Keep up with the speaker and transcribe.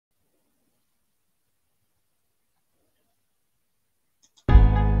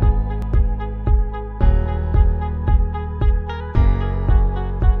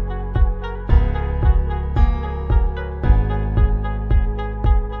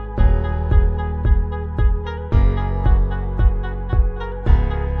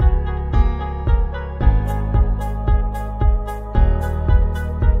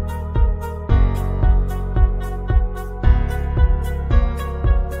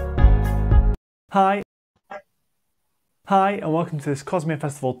Hi, and welcome to this Cosmia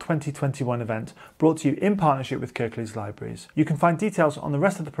Festival 2021 event brought to you in partnership with Kirklees Libraries. You can find details on the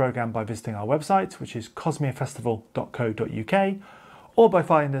rest of the programme by visiting our website, which is cosmiafestival.co.uk, or by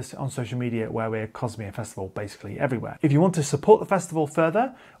finding us on social media where we're Cosmia Festival basically everywhere. If you want to support the festival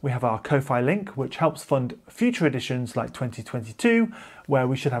further, we have our Ko-Fi link, which helps fund future editions like 2022, where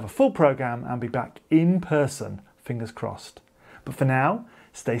we should have a full programme and be back in person, fingers crossed. But for now,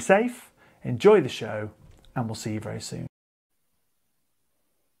 stay safe, enjoy the show, and we'll see you very soon.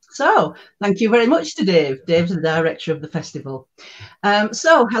 So, thank you very much to Dave. Dave's the director of the festival.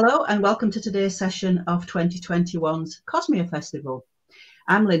 Hello and welcome to today's session of 2021's Cosmia Festival.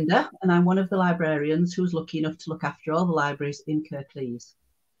 I'm Linda and I'm one of the librarians who's lucky enough to look after all the libraries in Kirklees.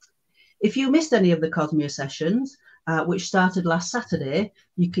 If you missed any of the Cosmia sessions, which started last Saturday,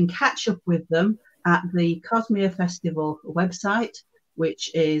 you can catch up with them at the Cosmia Festival website,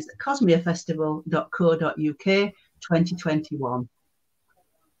 which is cosmiafestival.co.uk 2021.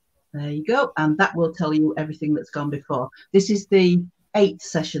 There you go. And that will tell you everything that's gone before. This is the 8th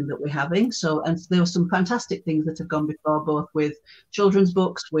session that we're having. And there were some fantastic things that have gone before, both with children's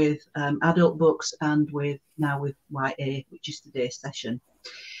books, with adult books, and with YA, which is today's session.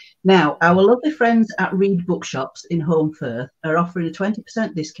 Now, our lovely friends at Read Bookshops in Home Firth are offering a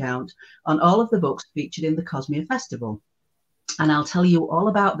 20% discount on all of the books featured in the Cosmia Festival. And I'll tell you all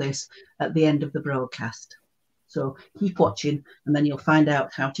about this at the end of the broadcast. So keep watching and then you'll find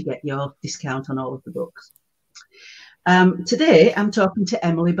out how to get your discount on all of the books. Today, I'm talking to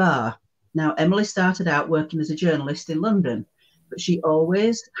Emily Barr. Now, Emily started out working as a journalist in London, but she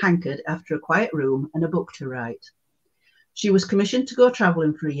always hankered after a quiet room and a book to write. She was commissioned to go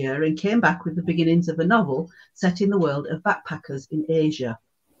travelling for a year and came back with the beginnings of a novel set in the world of backpackers in Asia.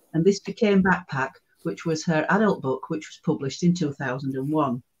 And this became Backpack, which was her adult book, which was published in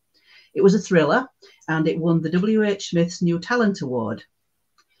 2001. It was a thriller and it won the W.H. Smith's New Talent Award.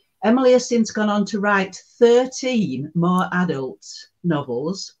 Emily has since gone on to write 13 more adult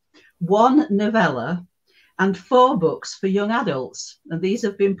novels, 1 novella, and 4 books for young adults. And these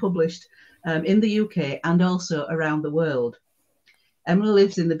have been published in the UK and also around the world. Emily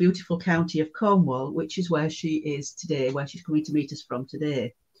lives in the beautiful county of Cornwall, which is where she is today, where she's coming to meet us from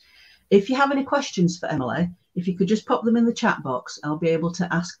today. If you have any questions for Emily, if you could just pop them in the chat box, I'll be able to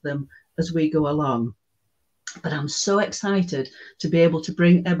ask them as we go along. But I'm so excited to be able to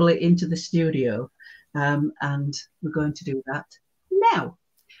bring Emily into the studio, and we're going to do that now.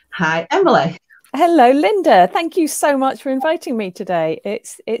 Hi, Emily. Hello, Linda. Thank you so much for inviting me today.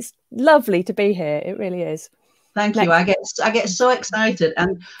 It's lovely to be here. It really is. Thank you. I get so excited,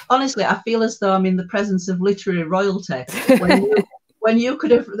 and honestly, I feel as though I'm in the presence of literary royalty. When you could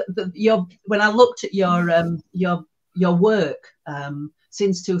have when I looked at your work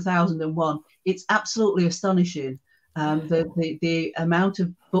since 2001, it's absolutely astonishing. The amount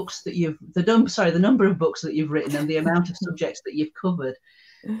of books that the number of books that you've written and the amount of subjects that you've covered.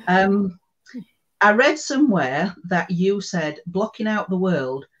 I read somewhere that you said blocking out the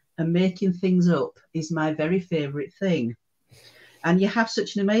world and making things up is my very favourite thing. And you have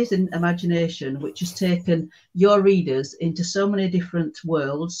such an amazing imagination, which has taken your readers into so many different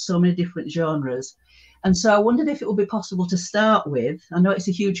worlds, so many different genres. And so I wondered if it would be possible to start with, I know it's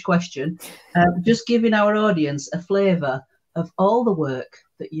a huge question, just giving our audience a flavour of all the work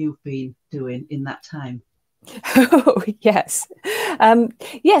that you've been doing in that time. Oh, yes.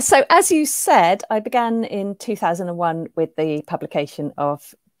 So as you said, I began in 2001 with the publication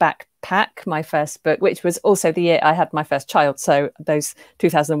of Backpack, my first book, which was also the year I had my first child. So those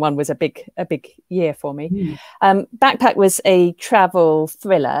 2001 was a big year for me. Backpack was a travel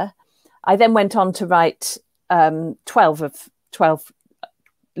thriller. I then went on to write 12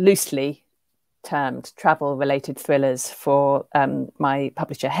 loosely termed travel related thrillers for my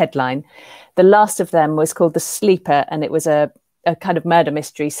publisher Headline. The last of them was called The Sleeper, and it was a kind of murder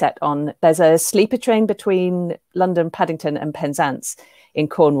mystery set on, there's a sleeper train between London, Paddington and Penzance in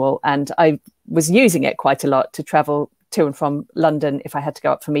Cornwall, and I was using it quite a lot to travel to and from London if I had to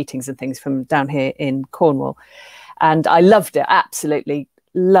go up for meetings and things from down here in Cornwall. And I loved it, absolutely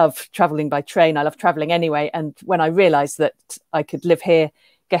love traveling by train. I love traveling anyway. And when I realized that I could live here,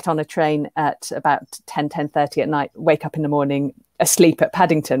 get on a train at about 10:30 at night, wake up in the morning asleep at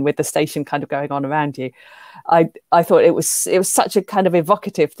Paddington with the station kind of going on around you, I thought it was such a kind of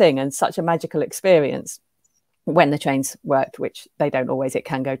evocative thing and such a magical experience when the trains worked, which they don't always, it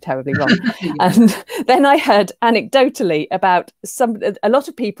can go terribly wrong. And then I heard anecdotally about a lot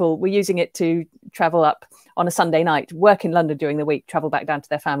of people were using it to travel up on a Sunday night, work in London during the week, travel back down to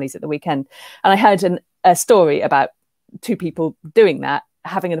their families at the weekend. And I heard a story about 2 people doing that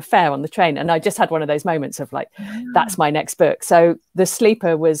having an affair on the train. And I just had one of those moments of like, that's my next book. So The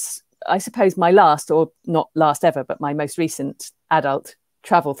Sleeper was, I suppose, my last, or not last ever, but my most recent adult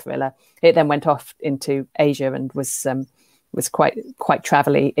travel thriller. It then went off into Asia and was quite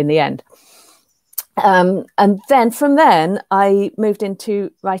travel-y in the end. And then from then I moved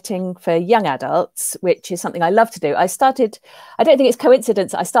into writing for young adults, which is something I love to do. I don't think it's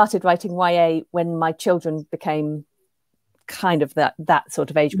coincidence, I started writing YA when my children became kind of that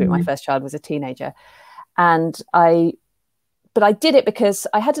sort of age group. My first child was a teenager, but I did it because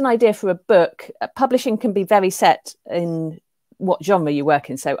I had an idea for a book. Publishing can be very set in what genre you work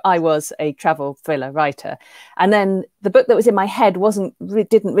in. So I was a travel thriller writer, and then the book that was in my head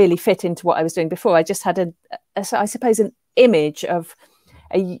didn't really fit into what I was doing before. I just had I suppose an image of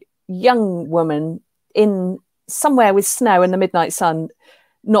a young woman in somewhere with snow and the midnight sun,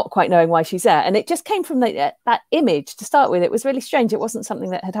 not quite knowing why she's there, and it just came from that image to start with. It was really strange. It wasn't something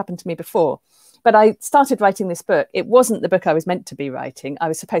that had happened to me before. But I started writing this book. It wasn't the book I was meant to be writing. I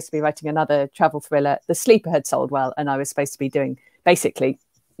was supposed to be writing another travel thriller. The Sleeper had sold well, and I was supposed to be doing basically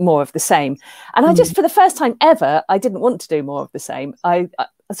more of the same. And I just, for the first time ever, I didn't want to do more of the same.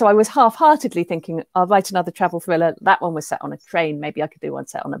 So I was half-heartedly thinking, I'll write another travel thriller. That one was set on a train. Maybe I could do one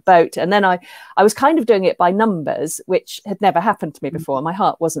set on a boat. And then I was kind of doing it by numbers, which had never happened to me before. My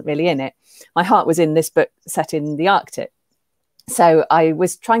heart wasn't really in it. My heart was in this book set in the Arctic. So I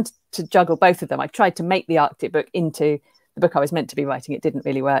was trying to juggle both of them. I tried to make the Arctic book into the book I was meant to be writing. It didn't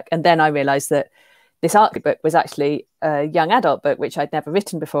really work. And then I realized that this Arctic book was actually a young adult book, which I'd never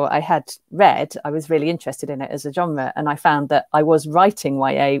written before. I had read, I was really interested in it as a genre. And I found that I was writing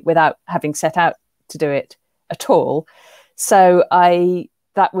YA without having set out to do it at all. So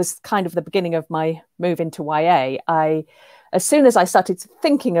that was kind of the beginning of my move into YA. As soon as I started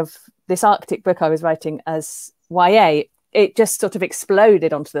thinking of this Arctic book I was writing as YA, it just sort of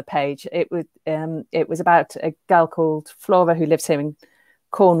exploded onto the page. It was about a girl called Flora who lives here in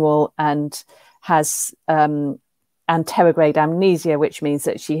Cornwall and has anterograde amnesia, which means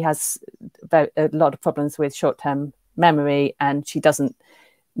that she has a lot of problems with short-term memory, and she doesn't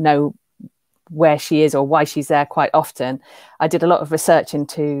know where she is or why she's there quite often. I did a lot of research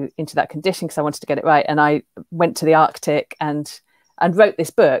into that condition because I wanted to get it right, and I went to the Arctic and wrote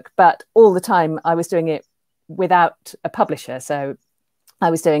this book. But all the time I was doing it without a publisher, so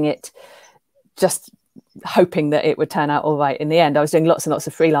I was doing it just hoping that it would turn out all right in the end. I was doing lots and lots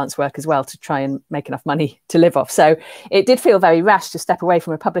of freelance work as well to try and make enough money to live off. So it did feel very rash to step away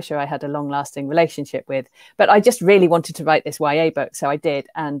from a publisher I had a long-lasting relationship with, but I just really wanted to write this YA book, so I did.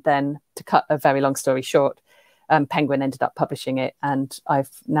 And then, to cut a very long story short, Penguin ended up publishing it, and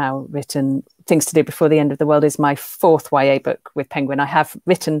I've now written Things to Do Before the End of the World is my fourth YA book with Penguin. I have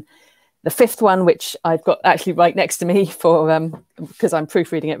written the fifth one, which I've got actually right next to me because I'm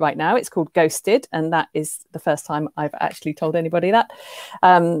proofreading it right now. It's called Ghosted, and that is the first time I've actually told anybody that.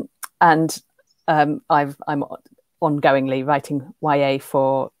 I'm ongoingly writing YA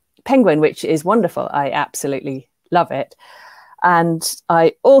for Penguin, which is wonderful. I absolutely love it. And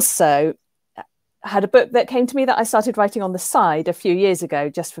I also had a book that came to me that I started writing on the side a few years ago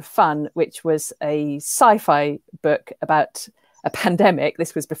just for fun, which was a sci-fi book about a pandemic.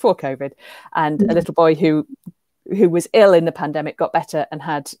 This was before COVID, and a little boy who was ill in the pandemic got better and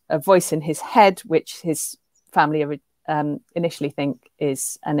had a voice in his head, which his family initially think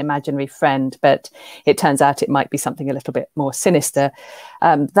is an imaginary friend, but it turns out it might be something a little bit more sinister.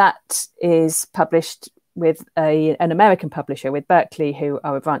 That is published with an American publisher, with Berkeley, who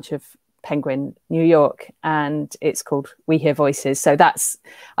are a branch of Penguin New York, and it's called We Hear Voices. So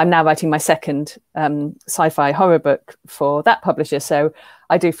I'm now writing my second sci-fi horror book for that publisher. So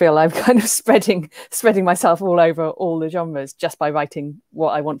I do feel I'm kind of spreading myself all over all the genres just by writing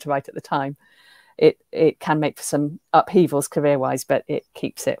what I want to write at the time. It can make for some upheavals career-wise, but it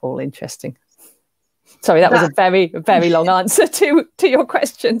keeps it all interesting. Sorry, that was a very, very long answer to your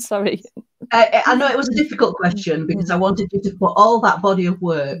question. Sorry. I know it was a difficult question because I wanted you to put all that body of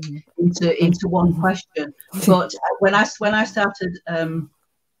work into one question. But when I started,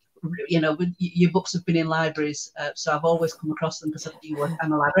 your books have been in libraries, so I've always come across them because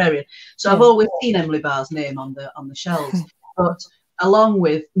I'm a librarian. So I've always seen Emily Barr's name on the shelves, but along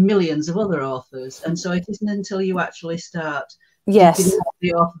with millions of other authors. And so it isn't until you actually start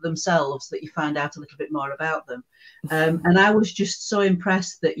the author themselves that you find out a little bit more about them. And I was just so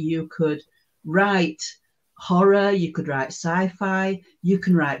impressed that you could write horror, you could write sci-fi, you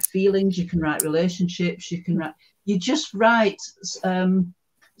can write feelings, you can write relationships, you just write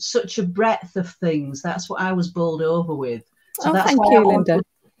such a breadth of things. That's what I was bowled over with. So that's thank why you, Linda.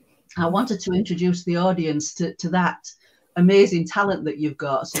 I wanted to introduce the audience to that amazing talent that you've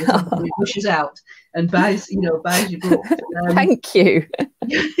got. So that everybody rushes out and buys your book. Thank you.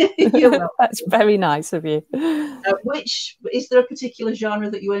 You're welcome. That's very nice of you. Which is there a particular genre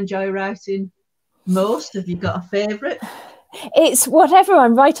that you enjoy writing most? Have you got a favourite? It's whatever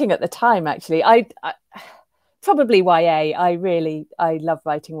I'm writing at the time, actually. I probably YA. I love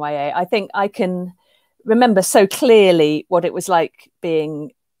writing YA. I think I can remember so clearly what it was like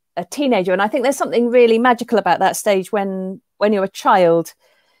being a teenager, and I think there's something really magical about that stage when you're a child.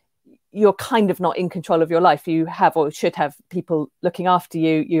 You're kind of not in control of your life. You have or should have people looking after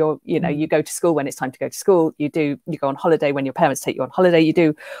you. You go to school when it's time to go to school. You go on holiday when your parents take you on holiday. You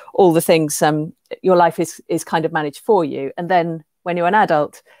do all the things. Your life is kind of managed for you. And then when you're an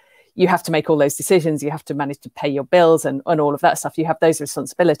adult, you have to make all those decisions. You have to manage to pay your bills and all of that stuff. You have those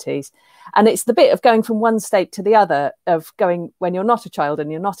responsibilities. And it's the bit of going from one state to the other, of going when you're not a child and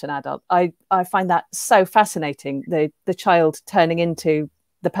you're not an adult. I find that so fascinating, the child turning into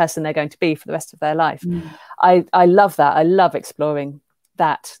the person they're going to be for the rest of their life. I love that. I love exploring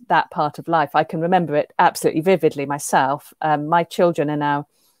that part of life. I can remember it absolutely vividly myself. My children are now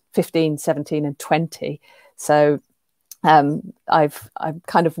 15, 17 and 20. So I've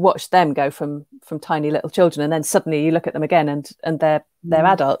kind of watched them go from tiny little children, and then suddenly you look at them again and they're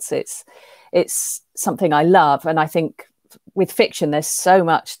adults. It's something I love. And I think with fiction, there's so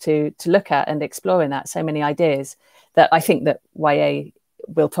much to look at and explore in that, so many ideas, that I think that YA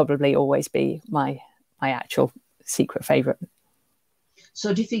will probably always be my actual secret favourite.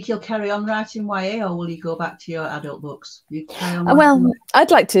 So do you think you'll carry on writing YA, or will you go back to your adult books? Well, I'd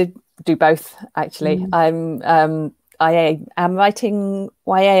like to do both, actually. I am writing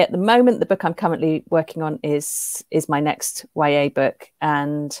YA at the moment. The book I'm currently working on is my next YA book,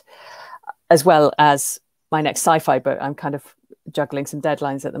 and as well as my next sci-fi book. I'm kind of juggling some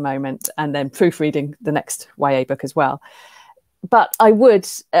deadlines at the moment, and then proofreading the next YA book as well. But I would,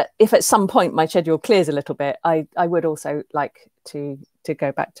 if at some point my schedule clears a little bit, I would also like to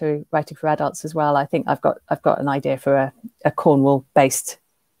go back to writing for adults as well. I think I've got an idea for a Cornwall-based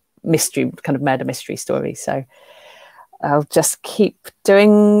mystery, kind of murder mystery story. So I'll just keep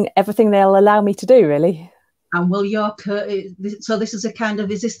doing everything they'll allow me to do, really. And will your so this is a kind of,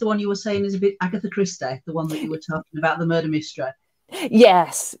 is this the one you were saying is a bit Agatha Christie, the one that you were talking about, the murder mystery?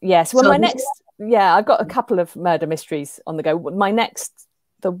 Yes. Well, so my next. Yeah, I've got a couple of murder mysteries on the go.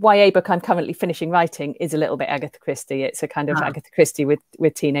 The YA book I'm currently finishing writing is a little bit Agatha Christie. It's a kind of Agatha Christie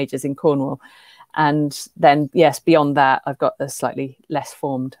with teenagers in Cornwall. And then, yes, beyond that, I've got a slightly less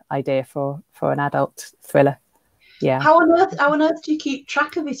formed idea for an adult thriller. Yeah. How on earth do you keep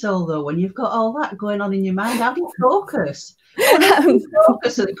track of it all, though, when you've got all that going on in your mind? How do you focus? How do you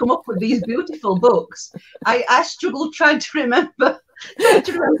focus and come up with these beautiful books? I struggle trying to remember what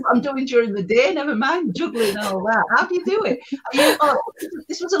I'm doing during the day, never mind juggling all that. How do you do it?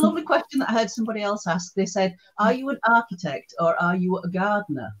 This was a lovely question that I heard somebody else ask. They said, are you an architect or are you a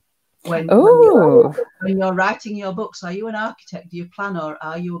gardener? When you're writing your books, are you an architect? Do you plan, or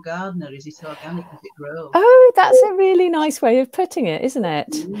are you a gardener? Is it organic? Does it grow? Oh, that's a really nice way of putting it, isn't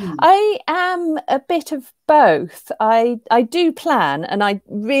it? I am a bit of both. I do plan, and I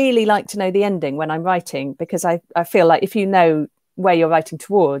really like to know the ending when I'm writing, because I feel like if you know where you're writing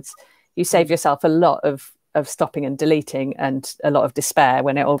towards, you save yourself a lot of stopping and deleting and a lot of despair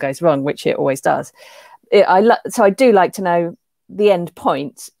when it all goes wrong, which it always does. So I do like to know the end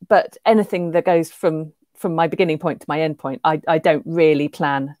point, but anything that goes from my beginning point to my end point, I don't really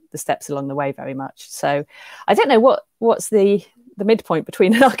plan the steps along the way very much. So I don't know what's the midpoint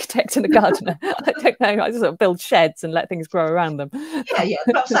between an architect and a gardener. I don't know. I just sort of build sheds and let things grow around them. Yeah,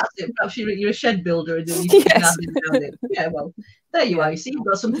 perhaps that's it. Perhaps you're a shed builder and you yes. Around it. Yeah, well, there you are. You see, you've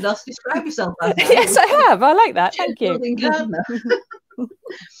got something else to describe yourself as. Yes, I have. I like that. Thank you. Gardener.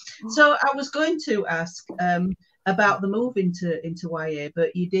 So I was going to ask about the move into YA,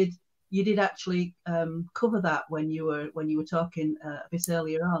 but you did actually cover that when you were talking a bit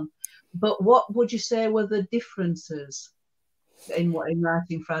earlier on. But what would you say were the differences in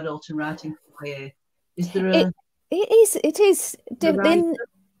writing for adult and writing for YA? Is there a? It is. In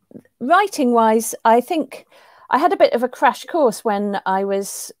writing wise, I think I had a bit of a crash course when I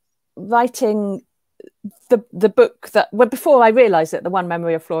was writing the book before I realised that The One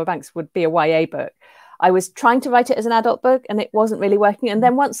Memory of Flora Banks would be a YA book. I was trying to write it as an adult book and it wasn't really working. And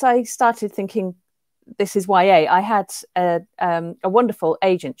then once I started thinking, this is YA, I had a wonderful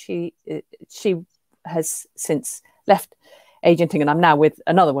agent. She has since left agenting, and I'm now with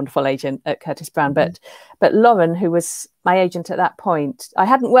another wonderful agent at Curtis Brown. But Lauren, who was my agent at that point, I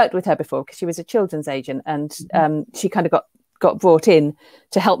hadn't worked with her before because she was a children's agent, and she kind of got brought in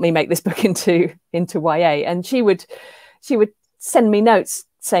to help me make this book into YA. And she would she would send me notes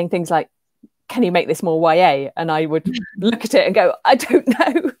saying things like, can you make this more YA? And I would look at it and go, I don't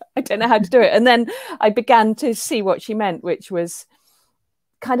know. I don't know how to do it. And then I began to see what she meant, which was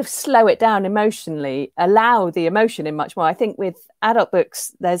kind of slow it down emotionally, allow the emotion in much more. I think with adult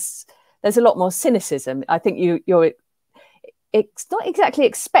books, there's a lot more cynicism. I think it's not exactly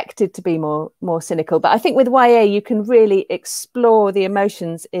expected to be more cynical, but I think with YA you can really explore the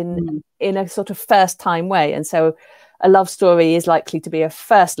emotions in a sort of first time way. And so a love story is likely to be a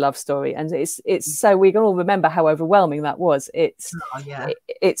first love story, and it's so we can all remember how overwhelming that was. It's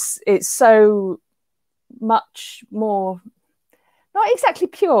so much more not exactly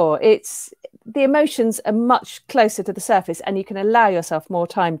pure. It's the emotions are much closer to the surface, and you can allow yourself more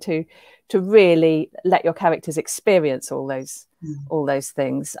time to really let your characters experience all those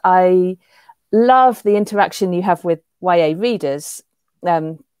things. I love the interaction you have with YA readers,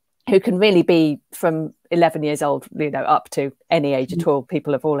 who can really be from 11 years old, up to any age at all.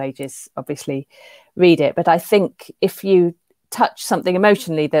 People of all ages obviously read it, but I think if you touch something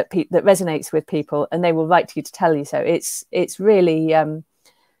emotionally that resonates with people, and they will write to you to tell you so, it's really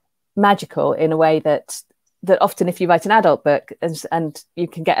magical in a way that often if you write an adult book and you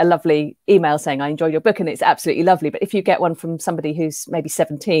can get a lovely email saying I enjoyed your book, and it's absolutely lovely, but if you get one from somebody who's maybe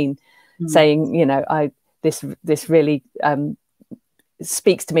 17 saying this really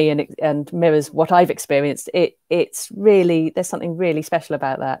speaks to me and mirrors what I've experienced, it's really, there's something really special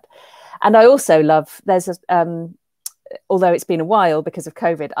about that. And I also love, although it's been a while because of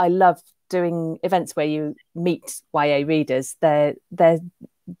COVID, I love doing events where you meet YA readers. They're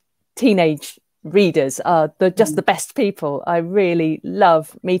teenage readers are just the best people. I really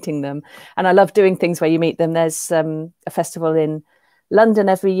love meeting them, and I love doing things where you meet them. There's a festival in London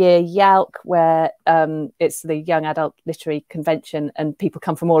every year, YALC, where it's the Young Adult Literary Convention, and people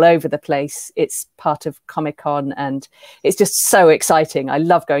come from all over the place. It's part of Comic-Con, and it's just so exciting. I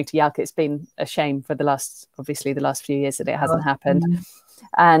love going to YALC. It's been a shame for the last few years that it hasn't happened.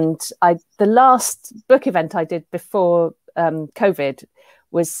 And the last book event I did before COVID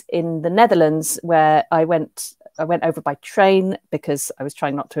was in the Netherlands, where I went over by train because I was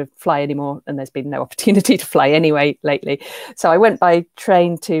trying not to fly anymore, and there's been no opportunity to fly anyway lately. So I went by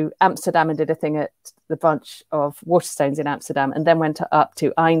train to Amsterdam and did a thing at the branch of Waterstones in Amsterdam, and then went up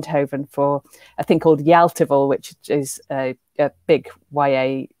to Eindhoven for a thing called Yaltival, which is a big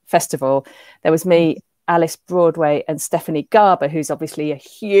YA festival. There was me, Alice Broadway, and Stephanie Garber, who's obviously a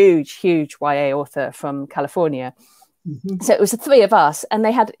huge YA author from California. So it was the three of us, and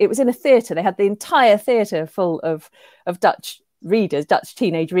it was in a theatre. They had the entire theatre full of Dutch readers, Dutch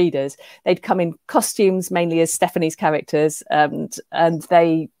teenage readers. They'd come in costumes, mainly as Stephanie's characters, and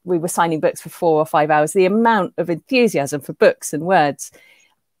we were signing books for 4 or 5 hours. The amount of enthusiasm for books and words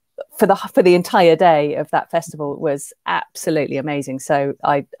for the entire day of that festival was absolutely amazing. So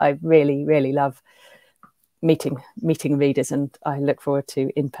I really, really love meeting readers, and I look forward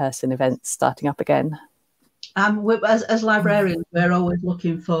to in-person events starting up again. As librarians, we're always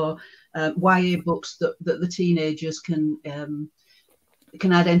looking for YA books that the teenagers can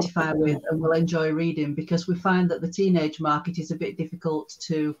identify with and will enjoy reading, because we find that the teenage market is a bit difficult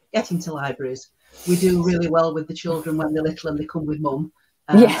to get into libraries. We do really well with the children when they're little and they come with mum.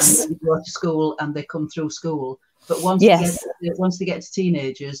 Yes. And they go to school and they come through school. But once they get to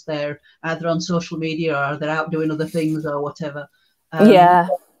teenagers, they're either on social media or they're out doing other things or whatever.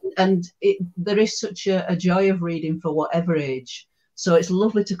 And there is such a joy of reading for whatever age. So it's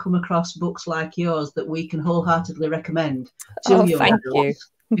lovely to come across books like yours that we can wholeheartedly recommend to young adults,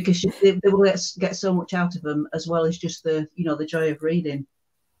 because they will get so much out of them, as well as just the joy of reading.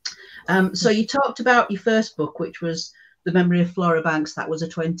 So you talked about your first book, which was The Memory of Flora Banks. That was a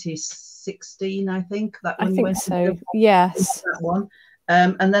 2016, I think. Yes. That one.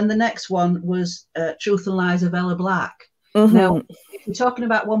 And then the next one was Truth and Lies of Ella Black. Now, if we're talking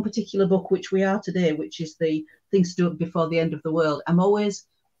about one particular book, which we are today, which is the Things to Do Before the End of the World, I'm always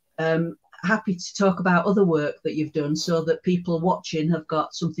happy to talk about other work that you've done, so that people watching have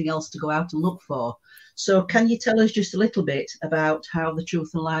got something else to go out and look for. So can you tell us just a little bit about how The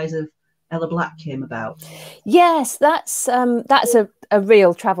Truth and Lies of Ella Black came about? Yes, that's a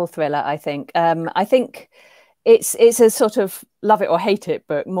real travel thriller, I think. I think it's a sort of love it or hate it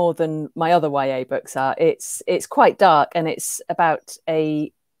book more than my other YA books are. It's quite dark, and it's about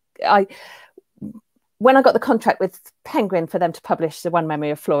when I got the contract with Penguin for them to publish The One Memory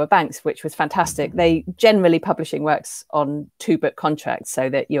of Flora Banks, which was fantastic. They generally publishing works on 2-book contracts, so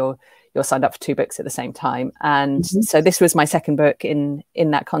that you're signed up for 2 books at the same time. And so this was my second book in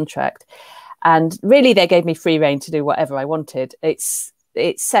that contract, and really they gave me free rein to do whatever I wanted. It's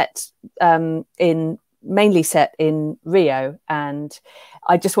set in mainly set in Rio, and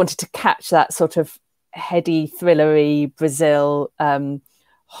I just wanted to catch that sort of heady, thrillery Brazil,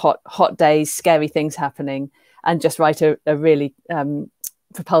 hot days, scary things happening, and just write a really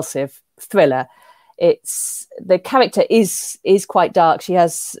propulsive thriller. The character is quite dark. She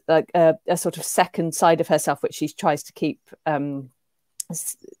has like a sort of second side of herself which she tries to keep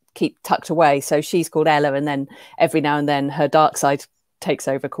tucked away. So she's called Ella, and then every now and then her dark side takes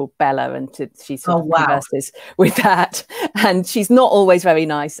over, called Bella, and she sort of converses with that. And she's not always very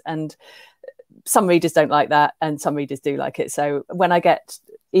nice, and some readers don't like that and some readers do like it. So when I get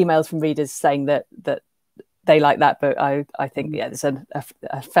emails from readers saying that they like that book, I think, yeah, there's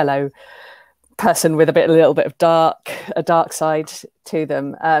a fellow person with a little bit of a dark side to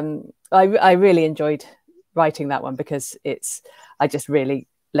them. I really enjoyed writing that one because I just really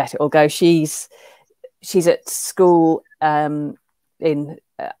let it all go. She's at school in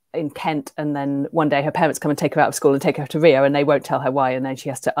Kent, and then one day her parents come and take her out of school and take her to Rio, and they won't tell her why, and then she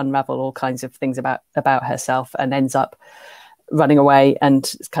has to unravel all kinds of things about herself, and ends up running away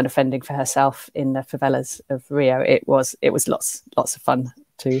and kind of fending for herself in the favelas of Rio. It was lots of fun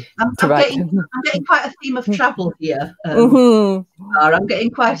to write. I'm getting quite a theme of travel here. I'm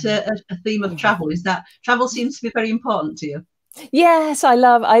getting quite a theme of travel. Is that travel seems to be very important to you? Yes, I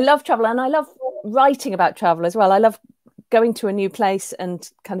love travel, and I love writing about travel as well. I love going to a new place and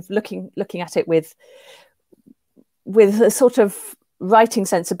kind of looking at it with a sort of writing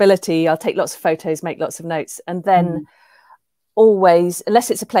sensibility. I'll take lots of photos, make lots of notes, and then always, unless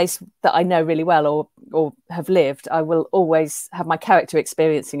it's a place that I know really well or have lived, I will always have my character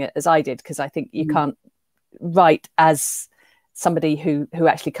experiencing it as I did, because I think you can't write as somebody who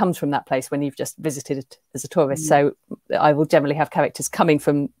actually comes from that place when you've just visited it as a tourist. So I will generally have characters coming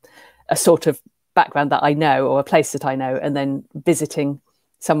from a sort of background that I know, or a place that I know, and then visiting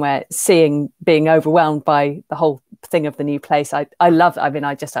somewhere, being overwhelmed by the whole thing of the new place. I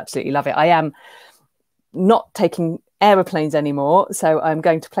just absolutely love it. I am not taking aeroplanes anymore, so I'm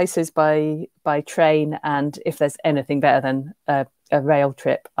going to places by train, and if there's anything better than a rail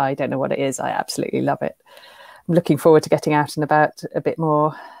trip, I don't know what it is. I absolutely love it. I'm looking forward to getting out and about a bit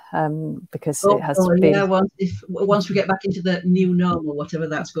more, because it has been... Yeah, once we get back into the new normal, whatever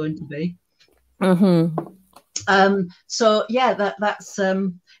that's going to be. So yeah, that's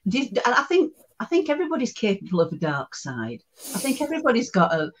and I think everybody's capable of a dark side. I think everybody's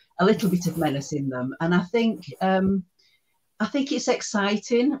got a little bit of menace in them, and I think it's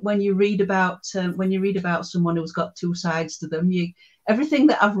exciting when you read about someone who's got two sides to them. Everything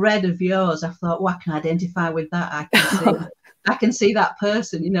that I've read of yours, I've thought, I can identify with that. I can see that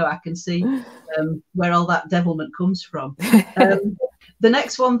person. I can see where all that devilment comes from. The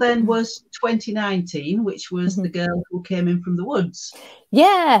next one then was 2019, which was The Girl Who Came In From the Woods.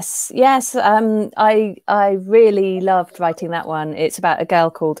 Yes. I really loved writing that one. It's about a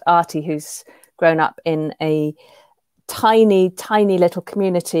girl called Artie who's grown up in a tiny little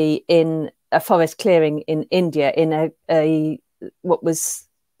community in a forest clearing in India, in a what was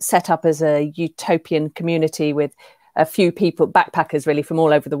set up as a utopian community with a few people, backpackers really from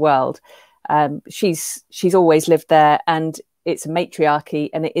all over the world. She's always lived there, and it's a matriarchy,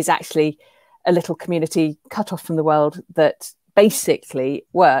 and it is actually a little community cut off from the world that basically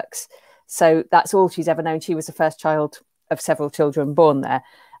works. So that's all she's ever known. She was the first child of several children born there.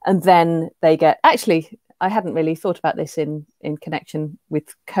 And then they get, actually, I hadn't really thought about this in connection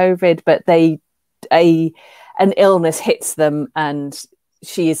with COVID, but an illness hits them, and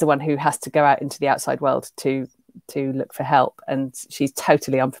she is the one who has to go out into the outside world to look for help, and she's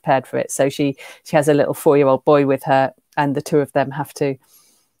totally unprepared for it. So she has a little 4-year-old boy with her, and the two of them have to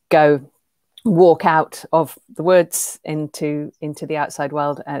go walk out of the woods into the outside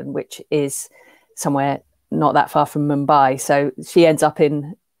world, which is somewhere not that far from Mumbai. So she ends up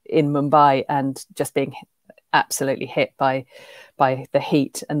in Mumbai and just being absolutely hit by the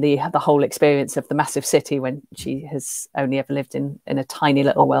heat and the whole experience of the massive city, when she has only ever lived in a tiny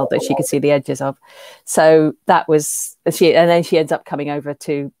little world that she could see the edges of. So that was she, and then she ends up coming over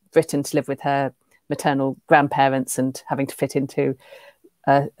to Britain to live with her maternal grandparents and having to fit into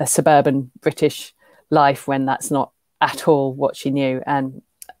a suburban British life when that's not at all what she knew, and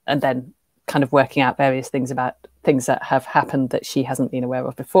then kind of working out various things about things that have happened that she hasn't been aware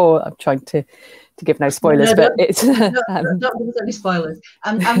of before. I'm trying to give no spoilers, but it's don't give us any spoilers.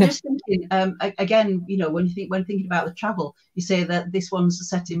 I'm just thinking again, when thinking about the travel, you say that this one's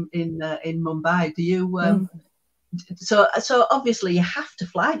set in Mumbai. Do you so obviously you have to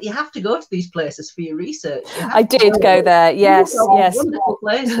fly. You have to go to these places for your research. I did go there. Yes, yes. Wonderful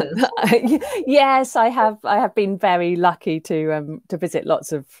places. Yes, I have. I have been very lucky to visit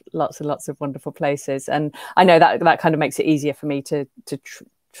lots of wonderful places, and I know that kind of makes it easier for me to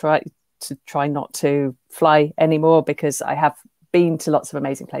try not to fly anymore, because I have been to lots of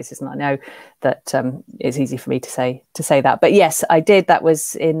amazing places, and I know that it's easy for me to say that. But yes, I did. That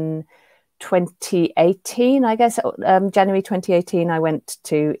was in 2018, I guess. January 2018, I went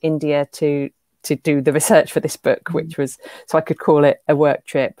to India to do the research for this book, which was, so I could call it a work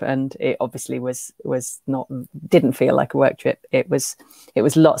trip, and it obviously was not, didn't feel like a work trip. It was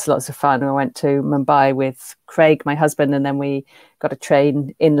lots of fun. I went to Mumbai with Craig, my husband, and then we got a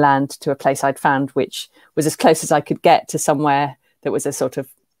train inland to a place I'd found, which was as close as I could get to somewhere that was a sort of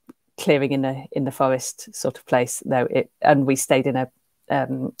clearing in the forest sort of place, though. And we stayed in a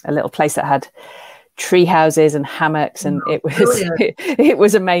little place that had tree houses and hammocks, and it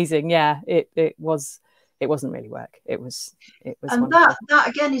was amazing. Yeah, it wasn't really work. It was and wonderful. that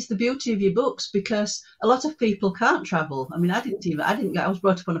again is the beauty of your books, because a lot of people can't travel. I mean, I was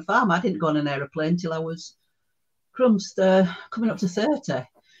brought up on a farm. I didn't go on an aeroplane till I was coming up to 30.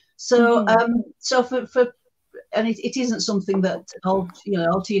 So so for and it isn't something that all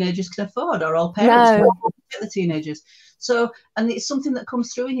teenagers can afford, or all parents can get the teenagers. So, and it's something that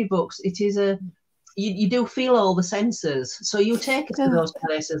comes through in your books. It is you do feel all the senses. So you take us to those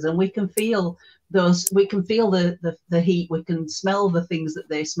places, and we can feel those. We can feel the heat. We can smell the things that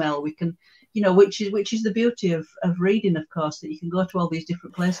they smell. We can, which is the beauty of reading, of course, that you can go to all these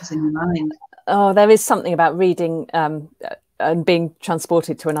different places in your mind. Oh, there is something about reading and being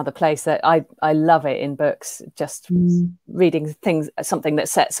transported to another place that I love it in books. Just reading something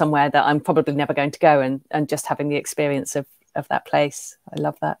that's set somewhere that I'm probably never going to go, and just having the experience of that place. I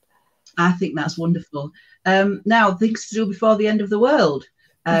love that. I think that's wonderful. Now, things to do before the end of the world.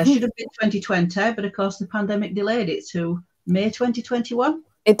 Should have been 2020, but of course the pandemic delayed it to May 2021.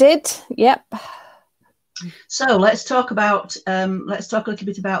 It did. Yep. So let's talk a little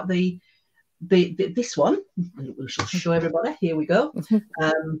bit about this one. We shall show everybody. Here we go.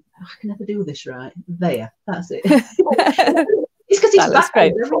 I can never do this right. There, that's it. It's because it's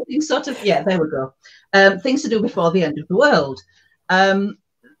backwards. Everything sort of, yeah, there we go. Things to do before the end of the world,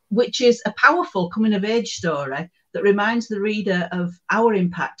 which is a powerful coming of age story that reminds the reader of our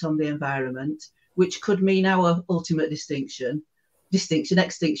impact on the environment, which could mean our ultimate extinction.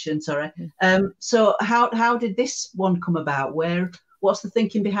 Sorry. So how did this one come about? What's the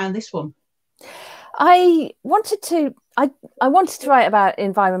thinking behind this one? I wanted to write about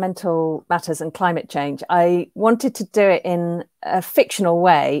environmental matters and climate change. I wanted to do it in a fictional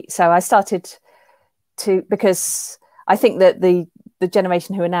way. So I started because I think that the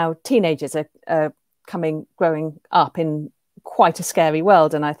generation who are now teenagers are growing up in quite a scary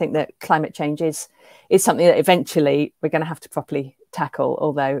world. And I think that climate change is something that eventually we're going to have to properly tackle,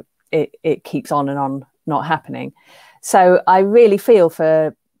 although it keeps on and on not happening. So I really feel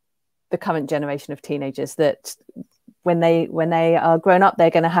for the current generation of teenagers that when they are grown up, they are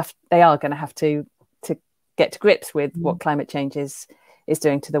going to have to get to grips with what climate change is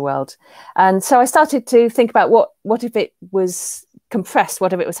doing to the world. And so I started to think about what if it was compressed,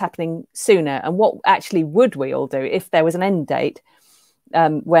 what if it was happening sooner, and what actually would we all do if there was an end date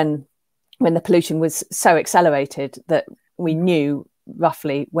when the pollution was so accelerated that we knew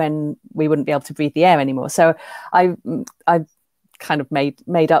roughly when we wouldn't be able to breathe the air anymore. So I kind of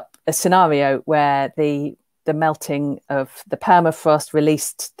made up a scenario where the melting of the permafrost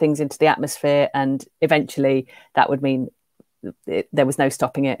released things into the atmosphere, and eventually that would mean there was no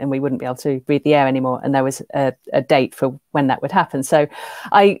stopping it and we wouldn't be able to breathe the air anymore, and there was a date for when that would happen. So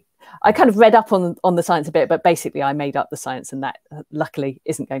I kind of read up on the science a bit, but basically I made up the science, and that luckily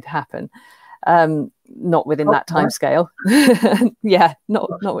isn't going to happen. Not within that time scale. Yeah,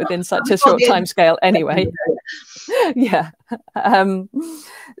 not within such a short time scale anyway. Yeah.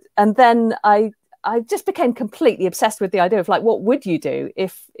 And then I just became completely obsessed with the idea of, like, what would you do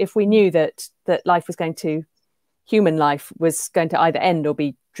if we knew that human life was going to either end or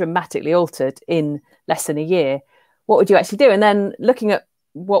be dramatically altered in less than a year? What would you actually do? And then looking at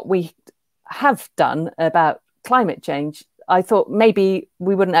what we have done about climate change, I thought maybe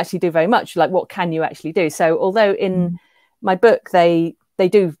we wouldn't actually do very much. Like, what can you actually do? So although in my book they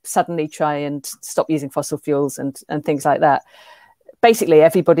do suddenly try and stop using fossil fuels and things like that, basically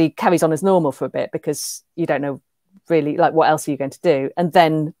everybody carries on as normal for a bit, because you don't know really, like, what else are you going to do? And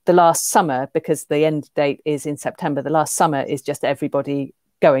then the last summer, because the end date is in September, the last summer is just everybody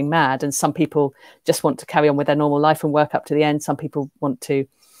going mad, and some people just want to carry on with their normal life and work up to the end. Some people want to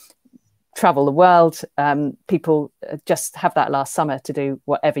travel the world. People just have that last summer to do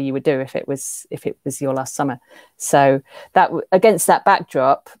whatever you would do if it was your last summer. So that against that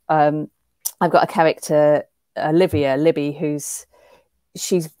backdrop, I've got a character, Libby,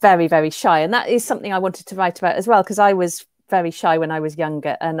 she's very, very shy, and that is something I wanted to write about as well, because I was very shy when I was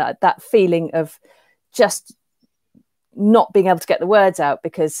younger, and that feeling of just not being able to get the words out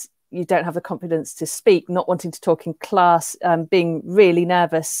because you don't have the confidence to speak, not wanting to talk in class, being really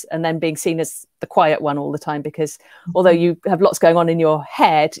nervous, and then being seen as the quiet one all the time, because although you have lots going on in your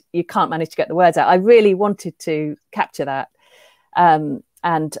head, you can't manage to get the words out. I really wanted to capture that.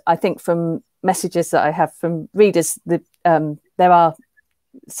 And I think from messages that I have from readers, there are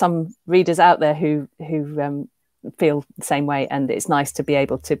some readers out there who feel the same way, and it's nice to be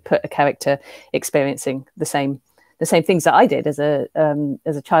able to put a character experiencing the same things that I did as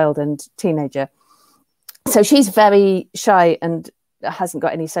a child and teenager. So she's very shy and hasn't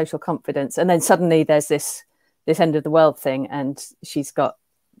got any social confidence, and then suddenly there's this end of the world thing, and she's got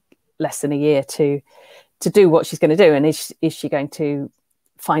less than a year to do what she's going to do, and is she going to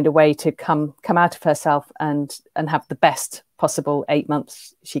find a way to come out of herself and have the best possible 8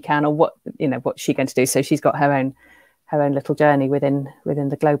 months she can, or what's she going to do? So she's got her own little journey within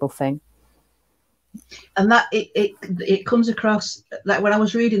the global thing. And that it comes across like when I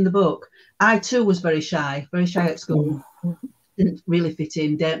was reading the book, I too was very shy at school, didn't really fit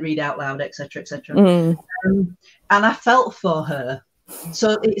in, didn't read out loud, etc. And I felt for her.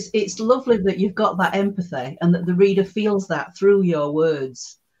 So it's lovely that you've got that empathy, and that the reader feels that through your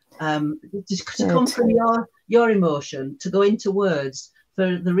words. Just to come from your emotion to go into words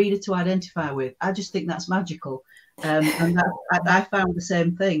for the reader to identify with, I just think that's magical. And I found the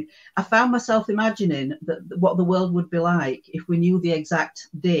same thing. I found myself imagining what the world would be like if we knew the exact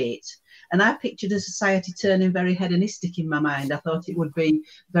date. And I pictured a society turning very hedonistic in my mind. I thought it would be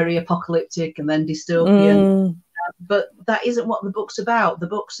very apocalyptic and then dystopian. But that isn't what the book's about. The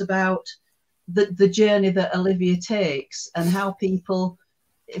book's about the journey that Olivia takes, and how people,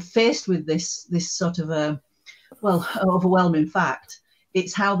 faced with this sort of overwhelming fact,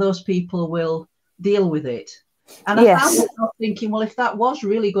 it's how those people will deal with it. And I found myself thinking, well, if that was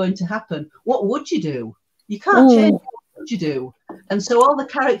really going to happen, what would you do? You can't change it. What would you do? And so all the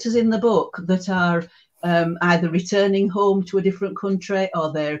characters in the book that are either returning home to a different country,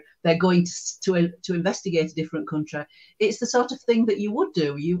 or they're going to investigate a different country, it's the sort of thing that you would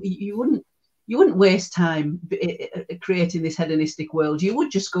do. You wouldn't waste time creating this hedonistic world. You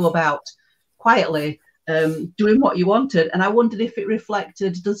would just go about quietly doing what you wanted. And I wondered if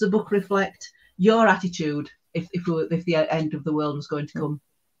does the book reflect your attitude if the end of the world was going to come?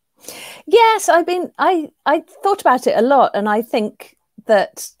 Yes, I thought about it a lot, and I think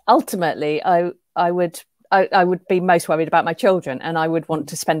that ultimately I would be most worried about my children, and I would want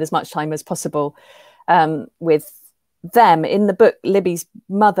to spend as much time as possible with them. In the book, Libby's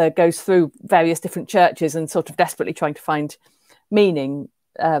mother goes through various different churches and sort of desperately trying to find meaning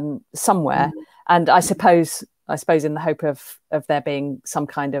somewhere. And I suppose in the hope of there being some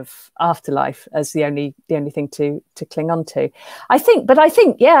kind of afterlife as the only thing to cling on to. I think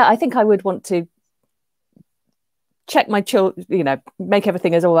I would want to check my children, make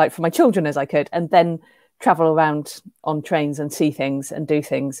everything as all right for my children as I could, and then travel around on trains and see things and do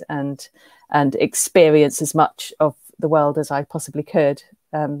things and experience as much of the world as I possibly could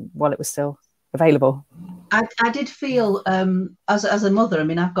while it was still available. I did feel as a mother, I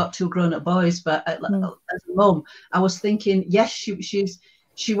mean, I've got 2 grown-up boys, but as a mum, I was thinking, yes,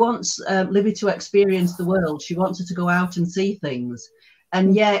 she wants Libby to experience the world. She wants her to go out and see things.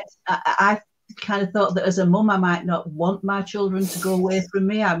 And yet I kind of thought that as a mum, I might not want my children to go away from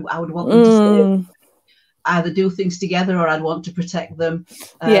me. I would want them to stay, either do things together, or I'd want to protect them.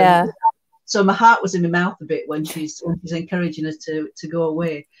 So my heart was in my mouth a bit when she's encouraging us to go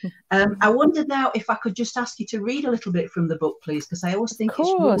away. I wondered now if I could just ask you to read a little bit from the book, please, because I always think it's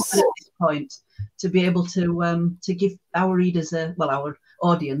really good at this point to be able to give our readers, our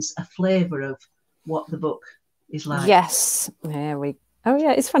audience, a flavour of what the book is like. Yes, there we. Oh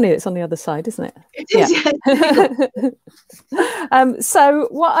yeah, it's funny. It's on the other side, isn't it? It is. Yeah. So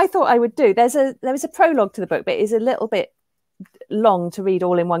what I thought I would do, there was a prologue to the book, but it is a little bit long to read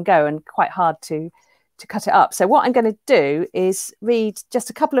all in one go and quite hard to cut it up. So what I'm going to do is read just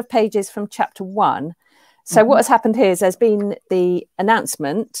a couple of pages from chapter 1. So what has happened here is there's been the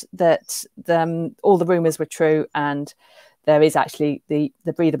announcement that all the rumours were true, and there is actually the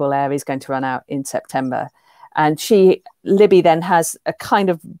breathable air is going to run out in September. And Libby then has a kind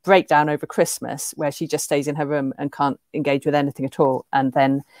of breakdown over Christmas where she just stays in her room and can't engage with anything at all. And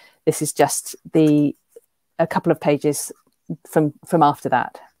then this is just a couple of pages from after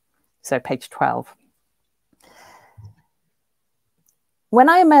that. So page 12. When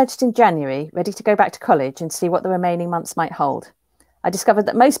I emerged in January, ready to go back to college and see what the remaining months might hold, I discovered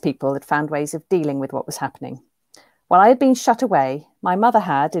that most people had found ways of dealing with what was happening. While I had been shut away, my mother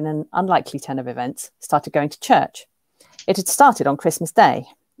had, in an unlikely turn of events, started going to church. It had started on Christmas Day.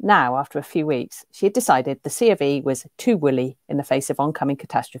 Now, after a few weeks, she had decided the C of E was too woolly in the face of oncoming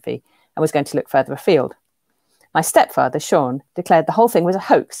catastrophe and was going to look further afield. My stepfather, Sean, declared the whole thing was a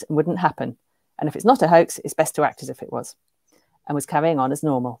hoax and wouldn't happen. And if it's not a hoax, it's best to act as if it was. And was carrying on as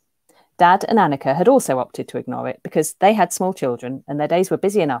normal. Dad and Annika had also opted to ignore it because they had small children and their days were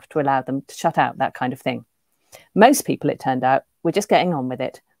busy enough to allow them to shut out that kind of thing. Most people, it turned out, were just getting on with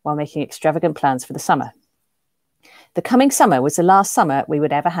it while making extravagant plans for the summer. The coming summer was the last summer we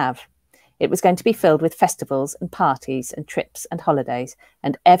would ever have. It was going to be filled with festivals and parties and trips and holidays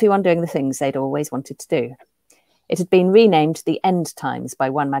and everyone doing the things they'd always wanted to do. It had been renamed the End Times by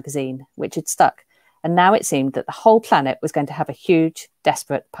one magazine, which had stuck. And now it seemed that the whole planet was going to have a huge,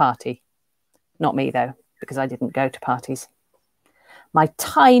 desperate party. Not me, though, because I didn't go to parties. My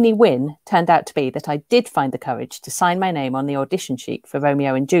tiny win turned out to be that I did find the courage to sign my name on the audition sheet for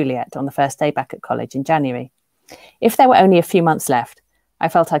Romeo and Juliet on the first day back at college in January. If there were only a few months left, I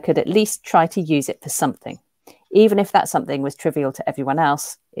felt I could at least try to use it for something. Even if that something was trivial to everyone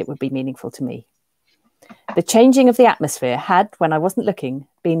else, it would be meaningful to me. The changing of the atmosphere had, when I wasn't looking,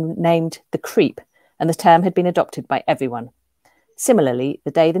 been named the creep, and the term had been adopted by everyone. Similarly,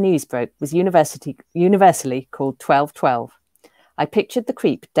 the day the news broke was universally called 12/12. I pictured the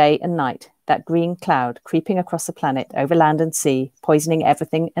creep day and night, that green cloud creeping across the planet over land and sea, poisoning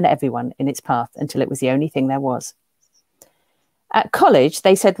everything and everyone in its path until it was the only thing there was. At college,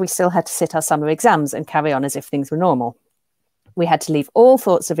 they said we still had to sit our summer exams and carry on as if things were normal. We had to leave all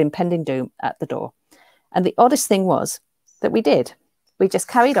thoughts of impending doom at the door. And the oddest thing was that we did. We just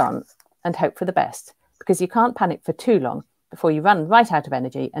carried on and hope for the best, because you can't panic for too long before you run right out of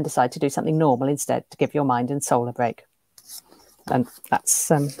energy and decide to do something normal instead to give your mind and soul a break. And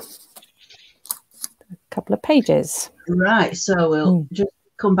that's a couple of pages. Right, so we'll just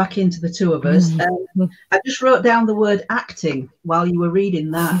come back into the two of us. I just wrote down the word acting while you were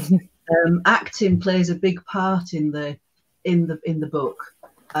reading that. Acting plays a big part in the book.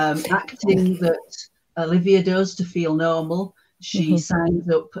 Acting that Olivia does to feel normal. She signs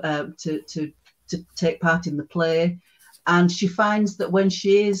up to take part in the play, and she finds that when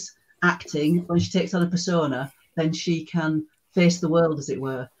she is acting, when she takes on a persona, then she can face the world, as it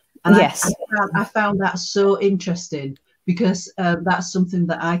were. And yes, I found that so interesting, because that's something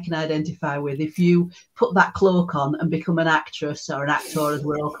that I can identify with. If you put that cloak on and become an actress or an actor, as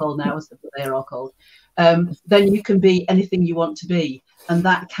we're all called now, as they're all called, then you can be anything you want to be, and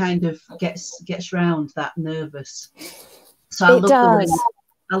that kind of gets round that nervous. So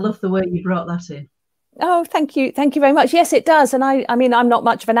I love the way you brought that in. Oh, thank you very much. Yes, it does. And I mean, I'm not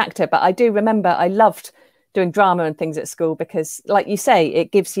much of an actor, but I do remember I loved doing drama and things at school, because, like you say,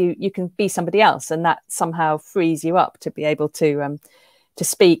 it gives you can be somebody else, and that somehow frees you up to be able to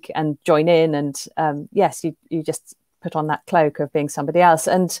speak and join in. And yes, you just put on that cloak of being somebody else.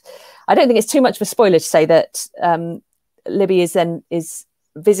 And I don't think it's too much of a spoiler to say that Libby is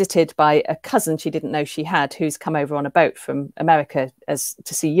visited by a cousin she didn't know she had, who's come over on a boat from America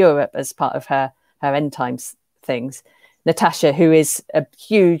to see Europe as part of her end times things. Natasha, who is a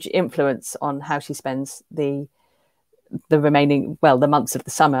huge influence on how she spends the remaining, the months of the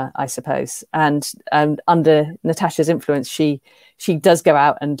summer, I suppose. And under Natasha's influence, she does go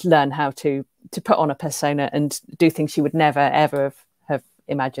out and learn how to put on a persona and do things she would never ever have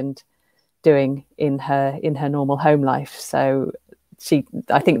imagined doing in her normal home life. So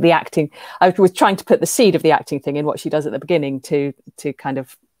I think the acting, I was trying to put the seed of the acting thing in what she does at the beginning to kind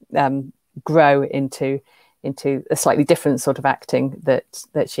of grow into a slightly different sort of acting that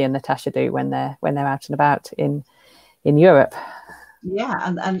she and Natasha do when they're out and about in Europe. Yeah,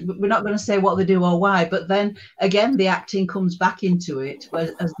 and we're not going to say what they do or why, but then again, the acting comes back into it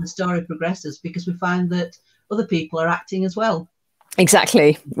as the story progresses, because we find that other people are acting as well.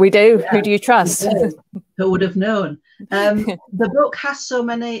 Exactly, we do. Yeah. Who do you trust? Who would have known? The book has so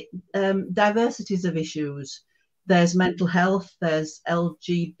many diversities of issues. There's mental health, there's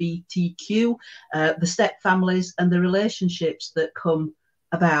LGBTQ, the step families, and the relationships that come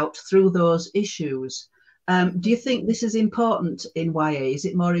about through those issues. Do you think this is important in YA? Is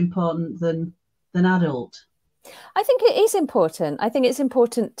it more important than adult? I think it is important. I think it's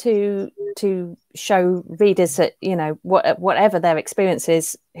important to show readers that, whatever their experience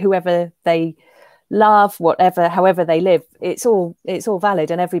is, whoever they love, however they live, it's all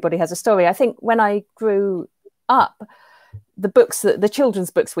valid, and everybody has a story. I think when I grew up, books, the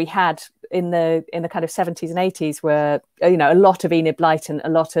children's books we had in the kind of 70s and 80s were, you know, a lot of Enid Blyton, a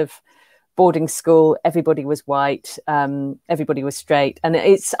lot of boarding school. Everybody was white, everybody was straight, and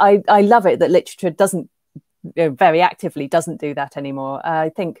I love it that literature doesn't, you know, very actively doesn't do that anymore. I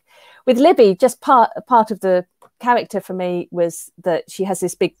think with Libby, just part of the character for me was that she has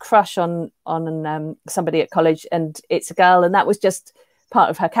this big crush on somebody at college, and it's a girl, and that was just part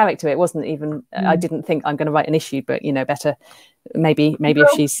of her character. It wasn't even I didn't think I'm going to write an issue, but you know, better maybe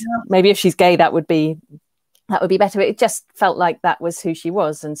if she's gay, that would be better. It just felt like that was who she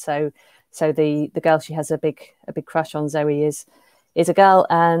was, and so the girl she has a big crush on, Zoe, is a girl.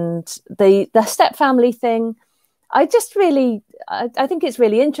 And the step family thing, I think it's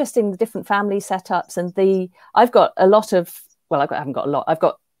really interesting, the different family setups. And I've got a lot of, well, I haven't got a lot. I've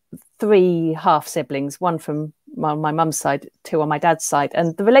got 3 half siblings, one from my mum's side, 2 on my dad's side.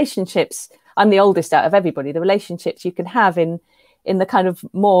 And the relationships, I'm the oldest out of everybody. The relationships you can have in the kind of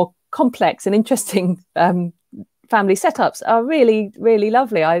more complex and interesting family setups are really, really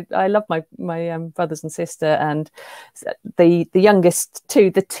lovely. I love my brothers and sister, and the youngest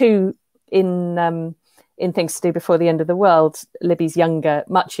two, the 2 in Things to Do Before the End of the World, Libby's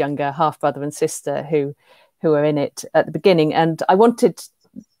much younger half brother and sister who are in it at the beginning. And I wanted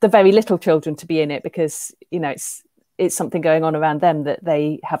the very little children to be in it because, you know, it's something going on around them that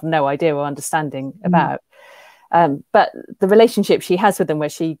they have no idea or understanding about. But the relationship she has with them, where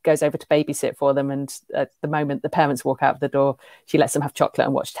she goes over to babysit for them, and at the moment the parents walk out of the door, she lets them have chocolate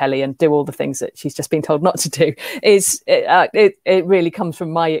and watch telly and do all the things that she's just been told not to do. It really comes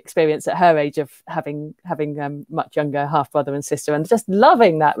from my experience at her age of having much younger half brother and sister, and just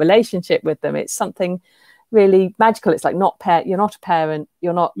loving that relationship with them. It's something really magical. It's like you're not a parent,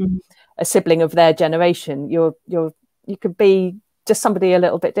 you're not a sibling of their generation. You could be just somebody a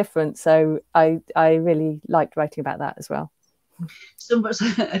little bit different. So I really liked writing about that as well.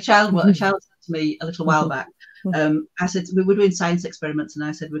 A child said to me a little while back, I said, we were doing science experiments, and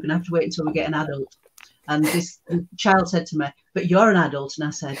I said, we're going to have to wait until we get an adult. And this child said to me, but you're an adult. And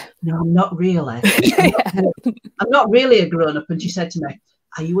I said, no, I'm not really. I'm not really a grown-up. And she said to me,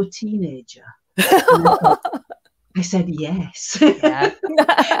 are you a teenager? I said, yes. Yeah.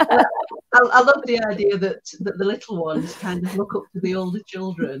 I love the idea that the little ones kind of look up to the older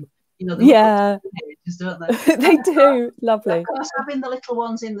children. You know, they look up to the teenagers, don't they? They do. Lovely. Of course, having the little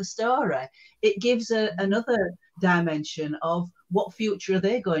ones in the story, it gives another dimension of what future are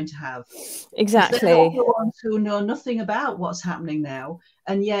they going to have. Exactly. They're all the ones who know nothing about what's happening now,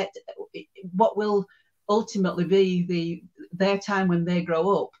 and yet what will ultimately be their time when they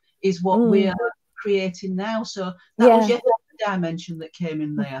grow up is what we are creating now. So that was yet another dimension that came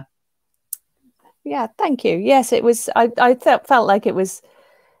in there. Yeah, thank you. Yes, it was. I felt like it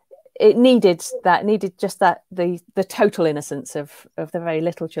needed just that the total innocence of the very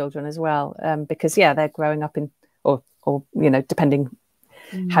little children as well, because they're growing up in, or you know, depending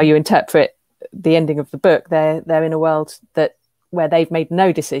how you interpret the ending of the book, they're in a world where they've made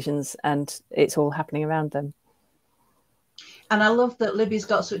no decisions and it's all happening around them. And I love that Libby's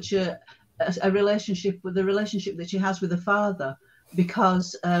got such a relationship with the relationship that she has with her father,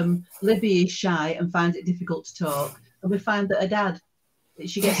 because Libby is shy and finds it difficult to talk, and we find that her dad,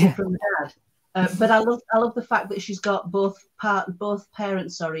 she gets it from her dad. But I love the fact that she's got both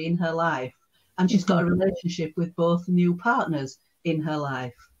parents in her life, and she's got a relationship with both new partners in her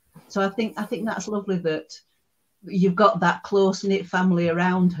life. So I think that's lovely that you've got that close-knit family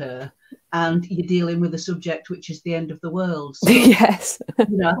around her, and you're dealing with a subject which is the end of the world. So, yes.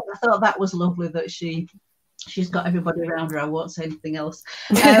 You know, I thought that was lovely that she's got everybody around her. I won't say anything else.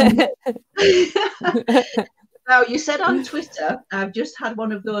 Now, you said on Twitter, I've just had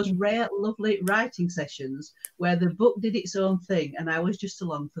one of those rare, lovely writing sessions where the book did its own thing and I was just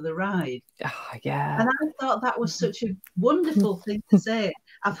along for the ride. Oh, yeah. And I thought that was such a wonderful thing to say.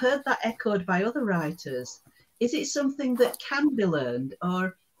 I've heard that echoed by other writers. Is it something that can be learned,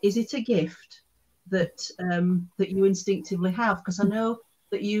 or is it a gift that you instinctively have? Because I know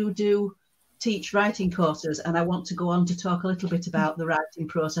that you do teach writing courses, and I want to go on to talk a little bit about the writing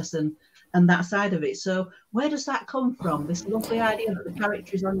process and that side of it. So where does that come from, this lovely idea that the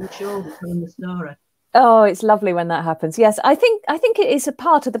character is on your shoulder telling the story? Oh, it's lovely when that happens. Yes, I think it is a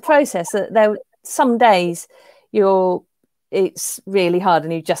part of the process that there some days it's really hard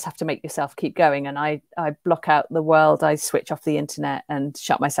and you just have to make yourself keep going. And I block out the world. I switch off the internet and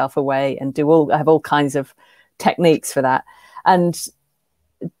shut myself away and I have all kinds of techniques for that. And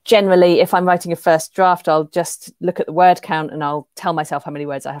generally, if I'm writing a first draft, I'll just look at the word count and I'll tell myself how many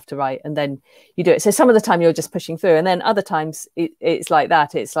words I have to write, and then you do it. So some of the time you're just pushing through, and then other times it's like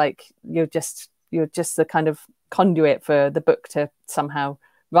that. It's like you're just the kind of conduit for the book to somehow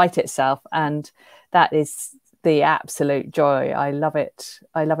write itself. And that is the absolute joy. I love it.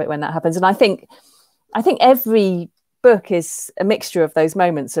 I love it when that happens. And I think every book is a mixture of those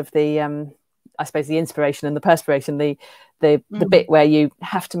moments of the I suppose the inspiration and the perspiration, the bit where you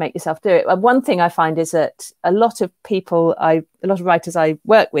have to make yourself do it. One thing I find is that a lot of writers I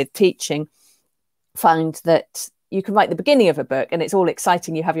work with teaching find that you can write the beginning of a book and it's all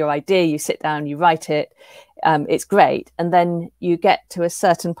exciting. You have your idea, you sit down, you write it, it's great. And then you get to a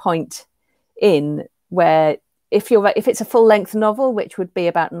certain point in where if it's a full length novel, which would be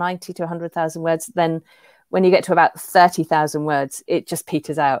about 90 to 100,000 words, then when you get to about 30,000 words, it just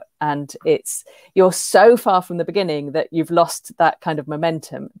peters out, and you're so far from the beginning that you've lost that kind of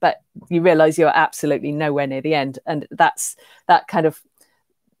momentum, but you realize you're absolutely nowhere near the end. And that's that kind of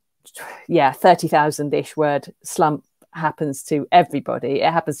 30,000-ish word slump happens to everybody.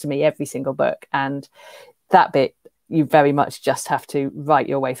 It happens to me every single book, and that bit you very much just have to write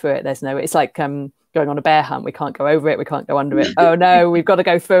your way through it. It's like going on a bear hunt. We can't go over it, we can't go under it. Oh no, we've got to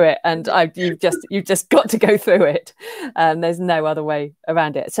go through it, and you've just got to go through it. There's no other way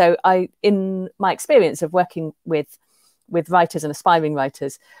around it. So in my experience of working with writers and aspiring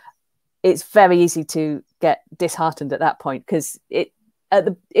writers, it's very easy to get disheartened at that point, because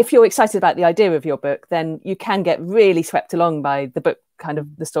if you're excited about the idea of your book, then you can get really swept along by the book, kind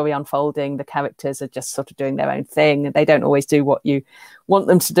of the story unfolding. The characters are just sort of doing their own thing, and they don't always do what you want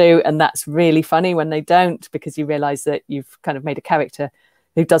them to do. And that's really funny when they don't, because you realize that you've kind of made a character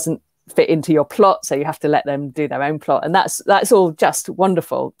who doesn't fit into your plot, so you have to let them do their own plot. And that's all just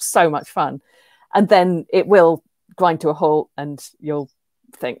wonderful, so much fun. And then it will grind to a halt, and you'll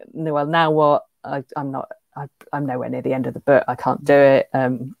think, well, now what? I'm nowhere near the end of the book. I can't do it.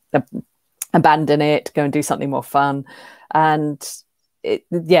 Abandon it. Go and do something more fun. And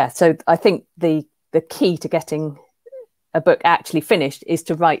so I think the key to getting a book actually finished is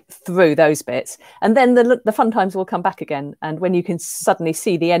to write through those bits, and then the fun times will come back again. And when you can suddenly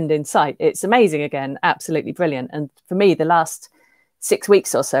see the end in sight, it's amazing again. Absolutely brilliant. And for me, the last 6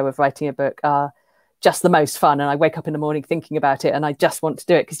 weeks or so of writing a book are just the most fun, and I wake up in the morning thinking about it, and I just want to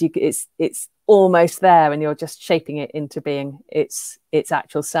do it, because it's almost there, and you're just shaping it into being its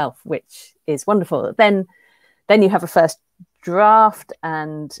actual self, which is wonderful. Then you have a first draft,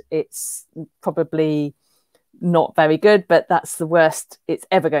 and it's probably not very good, but that's the worst it's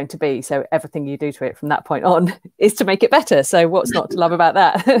ever going to be. So everything you do to it from that point on is to make it better. So what's not to love about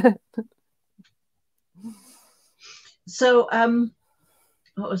that? So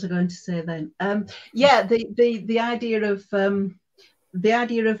what was I going to say then? The idea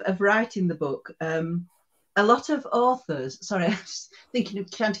of writing the book. A lot of authors, sorry, I'm just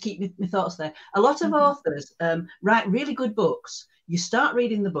trying to keep my thoughts there. A lot of authors write really good books. You start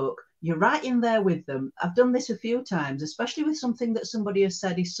reading the book, you're right in there with them. I've done this a few times, especially with something that somebody has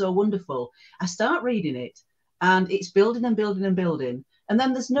said is so wonderful. I start reading it, and it's building and building and building. And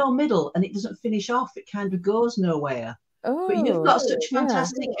then there's no middle, and it doesn't finish off. It kind of goes nowhere. Oh, but you've got such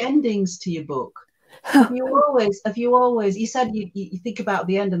fantastic endings to your book. Have you always, you said you think about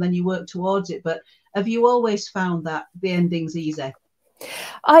the end and then you work towards it, but have you always found that the ending's easy?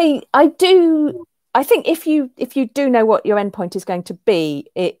 I do. I think if you do know what your end point is going to be,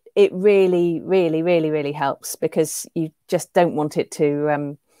 it really, really, really, really helps, because you just don't want it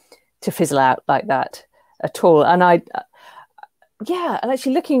to fizzle out like that at all. And and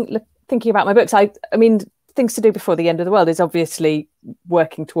actually thinking about my books, I mean, things to do before the end of the world is obviously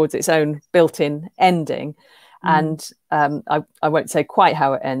working towards its own built-in ending. And I won't say quite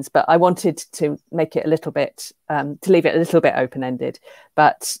how it ends, but I wanted to make it a little bit, to leave it a little bit open-ended,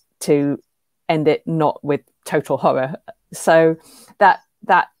 but to end it not with total horror. So that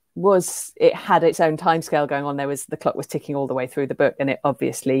was, it had its own timescale going on. The clock was ticking all the way through the book, and it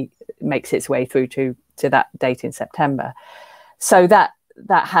obviously makes its way through to that date in September. So that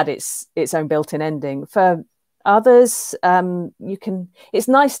had its own built-in ending. For others, it's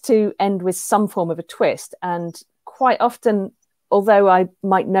nice to end with some form of a twist, and quite often, although I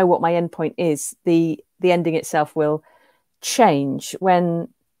might know what my end point is, the ending itself will change. When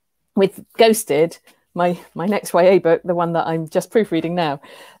with Ghosted, my next YA book, the one that I'm just proofreading now,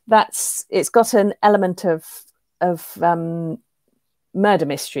 it's got an element of murder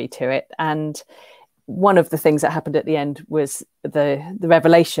mystery to it, and one of the things that happened at the end was the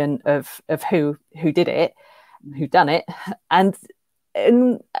revelation of who did it, who done it, and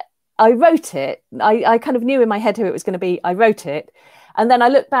I wrote it. I kind of knew in my head who it was going to be. I wrote it, and then I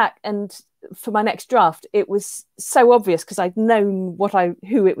looked back, and for my next draft, it was so obvious because I'd known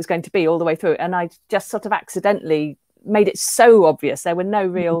who it was going to be all the way through, and I just sort of accidentally made it so obvious. There were no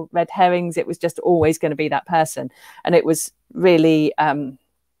real red herrings. It was just always going to be that person. And it was really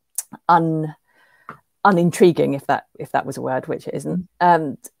unintriguing, if that was a word, which it isn't.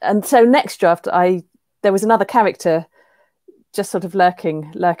 And so next draft, there was another character just sort of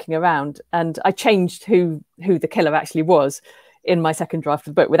lurking around, and I changed who the killer actually was in my second draft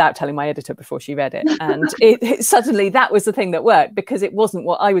of the book without telling my editor before she read it. And it suddenly that was the thing that worked, because it wasn't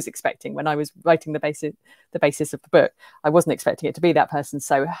what I was expecting when I was writing the basis of the book. I wasn't expecting it to be that person.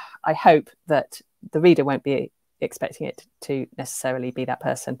 So I hope that the reader won't be expecting it to necessarily be that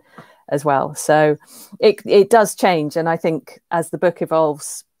person as well. So it does change. And I think as the book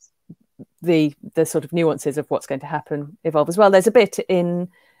evolves, the sort of nuances of what's going to happen evolve as well. There's a bit in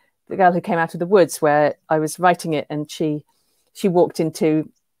The Girl Who Came Out of the Woods where I was writing it, and she walked into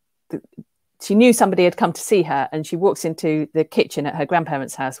she knew somebody had come to see her, and she walks into the kitchen at her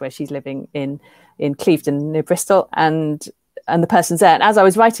grandparents' house where she's living in Clevedon near Bristol, and the person's there. And as I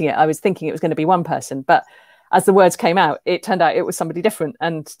was writing it, I was thinking it was going to be one person, but as the words came out, it turned out it was somebody different.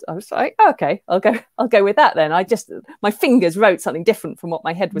 And I was like, oh, okay, I'll go with that then. My fingers wrote something different from what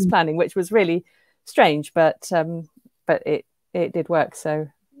my head was planning, which was really strange, but it did work. So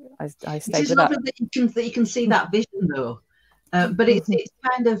I stayed with that. That you can see that vision though. But it's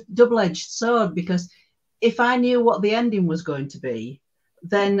kind of double-edged sword, because if I knew what the ending was going to be,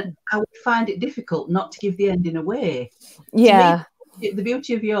 then I would find it difficult not to give the ending away. Yeah. To me, the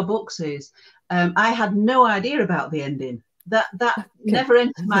beauty of your books is I had no idea about the ending. That never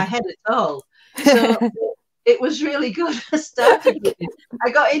entered my head at all. So it was really good. I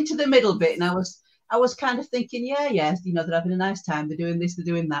got into the middle bit, and I was kind of thinking, yeah, they're having a nice time, they're doing this, they're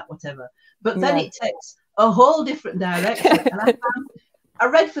doing that, whatever. But then it takes a whole different direction. And I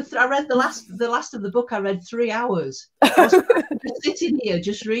read the last of the book. I read 3 hours. I was just sitting here,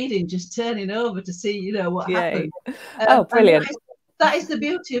 just reading, just turning over to see, what happened. Oh, brilliant! That is the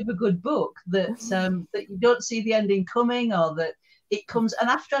beauty of a good book, that that you don't see the ending coming, or that it comes. And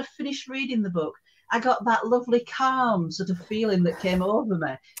after I'd finished reading the book, I got that lovely calm sort of feeling that came over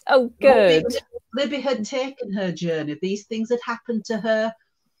me. Oh, good. Libby had taken her journey. These things had happened to her.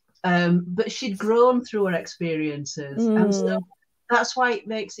 But she'd grown through her experiences, and so that's why it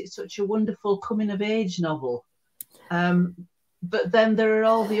makes it such a wonderful coming-of-age novel. But then there are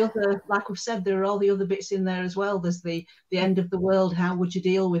all the other, like we've said, there are all the other bits in there as well. There's the end of the world. How would you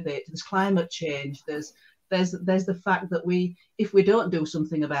deal with it? There's climate change. There's the fact that if we don't do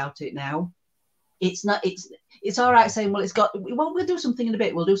something about it now, it's all right saying, we'll do something in a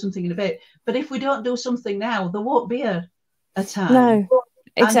bit. We'll do something in a bit. But if we don't do something now, there won't be a time. No.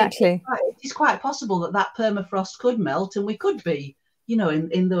 Exactly. It's quite possible that permafrost could melt, and we could be,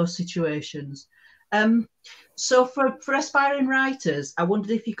 in those situations. So for aspiring writers, I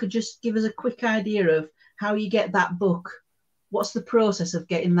wondered if you could just give us a quick idea of how you get that book. What's the process of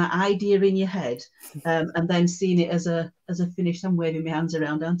getting that idea in your head, and then seeing it as a finished? I'm waving my hands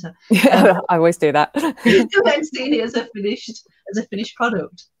around, aren't I? I always do that. And then seeing it as a finished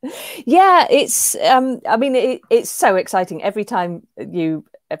product. Yeah, it's it's so exciting every time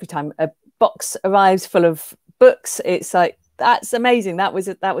a box arrives full of books. It's like, that's amazing. That was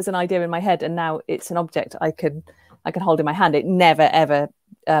an idea in my head, and now it's an object I can hold in my hand. It never ever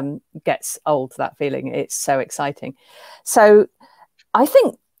gets old, that feeling. It's so exciting. So I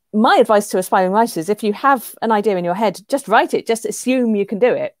think my advice to aspiring writers, if you have an idea in your head, just write it. Just assume you can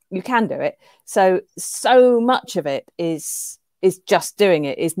do it. You can do it. So much of it is just doing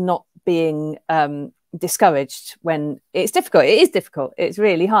it, is not being discouraged when it's difficult. It is difficult. It's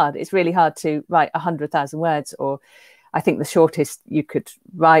really hard. It's really hard to write 100,000 words, or I think the shortest you could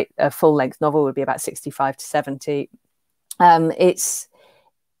write a full-length novel would be about 65 to 70.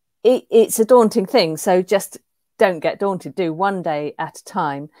 It's a daunting thing. So just don't get daunted. Do one day at a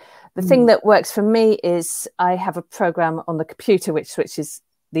time. The thing that works for me is I have a program on the computer which switches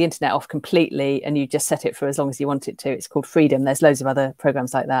the internet off completely, and you just set it for as long as you want it to. It's called Freedom. There's loads of other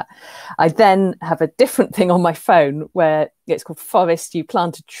programs like that. I then have a different thing on my phone where it's called Forest. You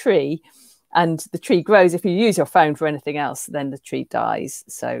plant a tree, and the tree grows. If you use your phone for anything else, then the tree dies.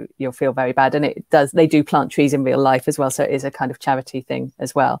 So you'll feel very bad. And it does. They do plant trees in real life as well. So it is a kind of charity thing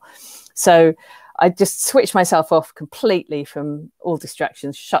as well. So I just switch myself off completely from all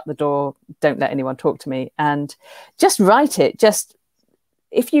distractions, shut the door, don't let anyone talk to me, and just write it.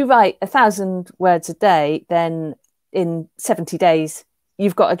 If you write 1,000 words a day, then in 70 days,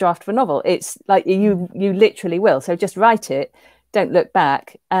 you've got a draft of a novel. It's like you literally will. So just write it. Don't look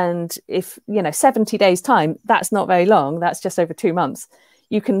back. And if, 70 days time, that's not very long. That's just over 2 months.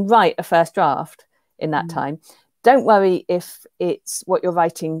 You can write a first draft in that time. Don't worry if it's what you're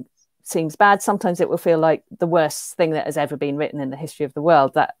writing seems bad. Sometimes it will feel like the worst thing that has ever been written in the history of the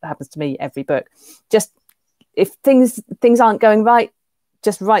world. That happens to me every book. Just if things aren't going right,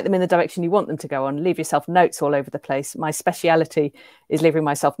 just write them in the direction you want them to go on. Leave yourself notes all over the place. My speciality is leaving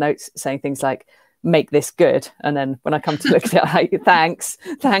myself notes saying things like, make this good. And then when I come to look at it, I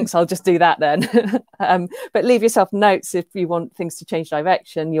thanks, I'll just do that then. But leave yourself notes if you want things to change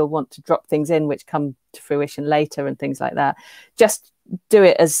direction. You'll want to drop things in which come to fruition later and things like that. Just do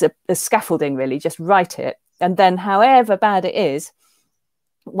it as scaffolding, really. Just write it. And then however bad it is,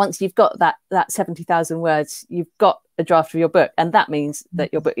 once you've got that 70,000 words, you've got a draft of your book, and that means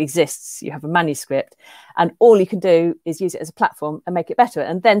that your book exists. You have a manuscript, and all you can do is use it as a platform and make it better.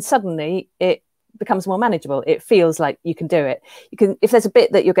 And then suddenly it becomes more manageable. It feels like you can do it. You can, if there's a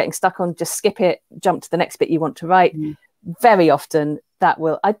bit that you're getting stuck on, just skip it, jump to the next bit you want to write. Very often that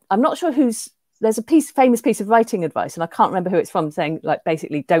will, I'm not sure there's a famous piece of writing advice, and I can't remember who it's from, saying like,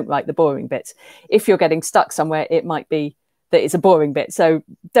 basically don't write the boring bits. If you're getting stuck somewhere, it might be that it's a boring bit. So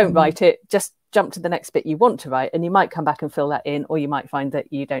don't write it, just jump to the next bit you want to write, and you might come back and fill that in, or you might find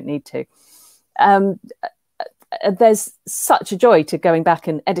that you don't need to. There's such a joy to going back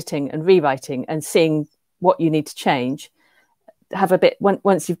and editing and rewriting and seeing what you need to change. Have a bit,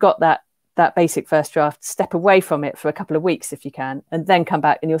 once you've got that basic first draft, step away from it for a couple of weeks if you can, and then come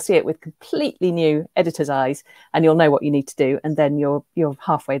back and you'll see it with completely new editor's eyes, and you'll know what you need to do, and then you're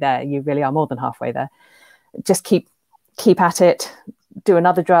halfway there. You really are more than halfway there. Just keep at it, do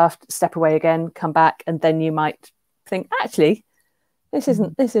another draft, step away again, come back, and then you might think, actually, this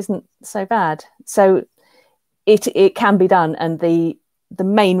isn't so bad. So it can be done. And the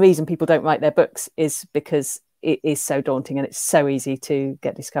main reason people don't write their books is because it is so daunting and it's so easy to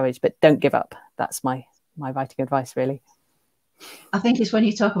get discouraged. But don't give up. That's my writing advice, really. I think it's when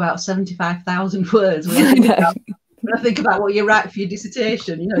you talk about 75,000 words, when I think about what you write for your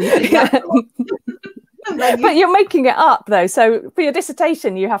dissertation, you think that's a lot. But you're making it up though, so for your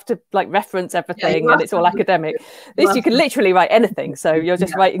dissertation you have to like reference everything, and it's all academic. This you can literally write anything, so you're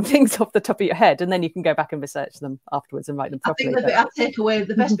just writing things off the top of your head, and then you can go back and research them afterwards and write them properly. I think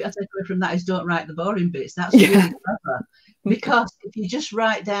the best bit I take away from that is don't write the boring bits. That's really clever, because if you just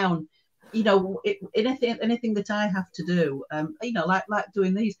write down, anything that I have to do, like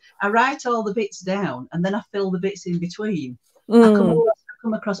doing these, I write all the bits down and then I fill the bits in between. I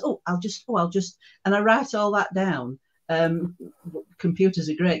come across, I'll just, and I write all that down. Computers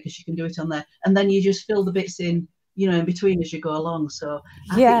are great because you can do it on there, and then you just fill the bits in, in between as you go along. So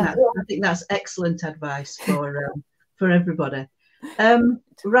I think that's excellent advice for everybody.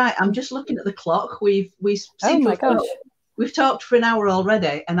 Right, I'm just looking at the clock. We've talked for an hour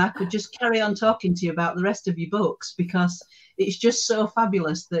already, and I could just carry on talking to you about the rest of your books, because it's just so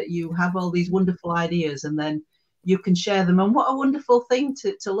fabulous that you have all these wonderful ideas and then you can share them. And what a wonderful thing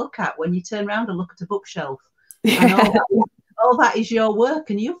to look at when you turn around and look at a bookshelf. And all that is your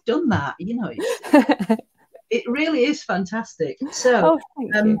work, and you've done that. It really is fantastic. So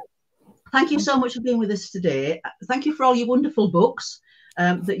thank you so much for being with us today. Thank you for all your wonderful books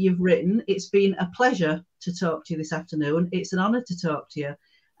that you've written. It's been a pleasure to talk to you this afternoon. It's an honour to talk to you,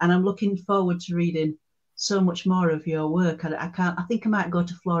 and I'm looking forward to reading so much more of your work. I think I might go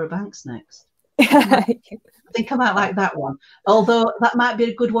to Flora Banks next. I think I might like that one, although that might be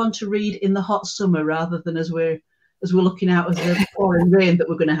a good one to read in the hot summer rather than as we're looking out as the pouring rain that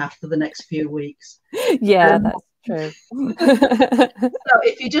we're going to have for the next few weeks. Yeah, that's true. So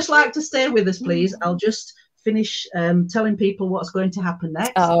if you just like to stay with us, please, I'll just finish telling people what's going to happen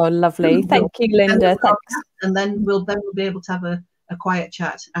next. Oh, lovely. Thank you, Linda. Thanks. And then we'll be able to have a quiet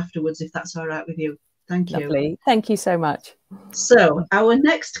chat afterwards, if that's all right with you. Thank you. Lovely. Thank you so much. So our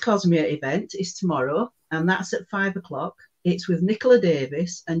next Cosmia event is tomorrow, and that's at 5 o'clock. It's with Nicola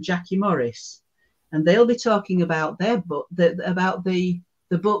Davis and Jackie Morris, and they'll be talking about their book, about the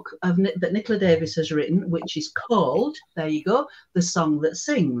book that Nicola Davis has written, which is called, there you go, The Song That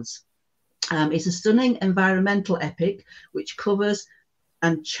Sings. It's a stunning environmental epic which covers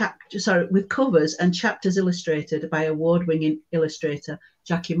and chapters illustrated by award-winning illustrator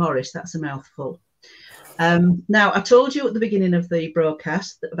Jackie Morris. That's a mouthful. Now, I told you at the beginning of the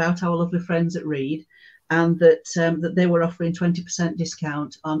broadcast about our lovely friends at Read, and that they were offering 20%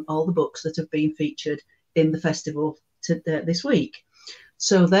 discount on all the books that have been featured in the festival this week.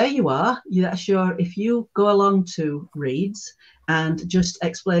 So there you are. If you go along to Read's and just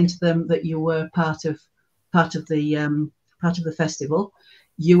explain to them that you were part of the festival,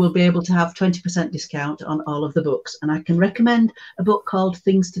 you will be able to have 20% discount on all of the books. And I can recommend a book called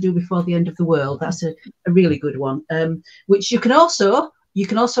Things to Do Before the End of the World. That's a really good one, which you can also you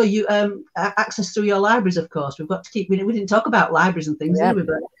can also access through your libraries, of course. We've got to keep, we didn't talk about libraries and things, did we?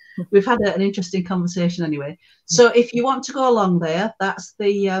 But we've had an interesting conversation anyway. So if you want to go along there, that's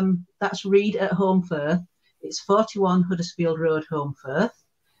that's Read at Home Firth. It's 41 Huddersfield Road, Home Firth.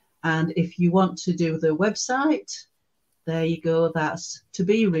 And if you want to do the website, there you go. That's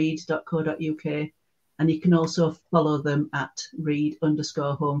toberead.co.uk. And you can also follow them at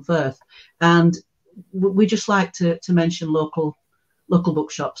read_home Firth. And we just like to mention local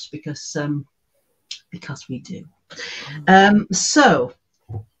bookshops because we do. So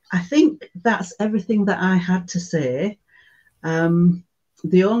I think that's everything that I had to say.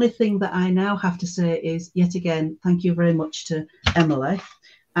 The only thing that I now have to say is, yet again, thank you very much to Emily,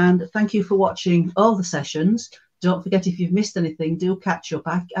 and thank you for watching all the sessions. Don't forget, if you've missed anything, do catch up.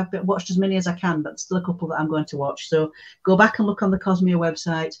 I've watched as many as I can, but still a couple that I'm going to watch. So go back and look on the Cosmia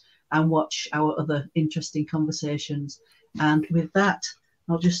website and watch our other interesting conversations. And with that,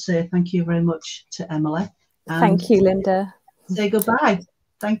 I'll just say thank you very much to Emily. Thank you, Linda. Say goodbye.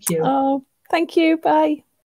 Thank you. Oh, thank you. Bye.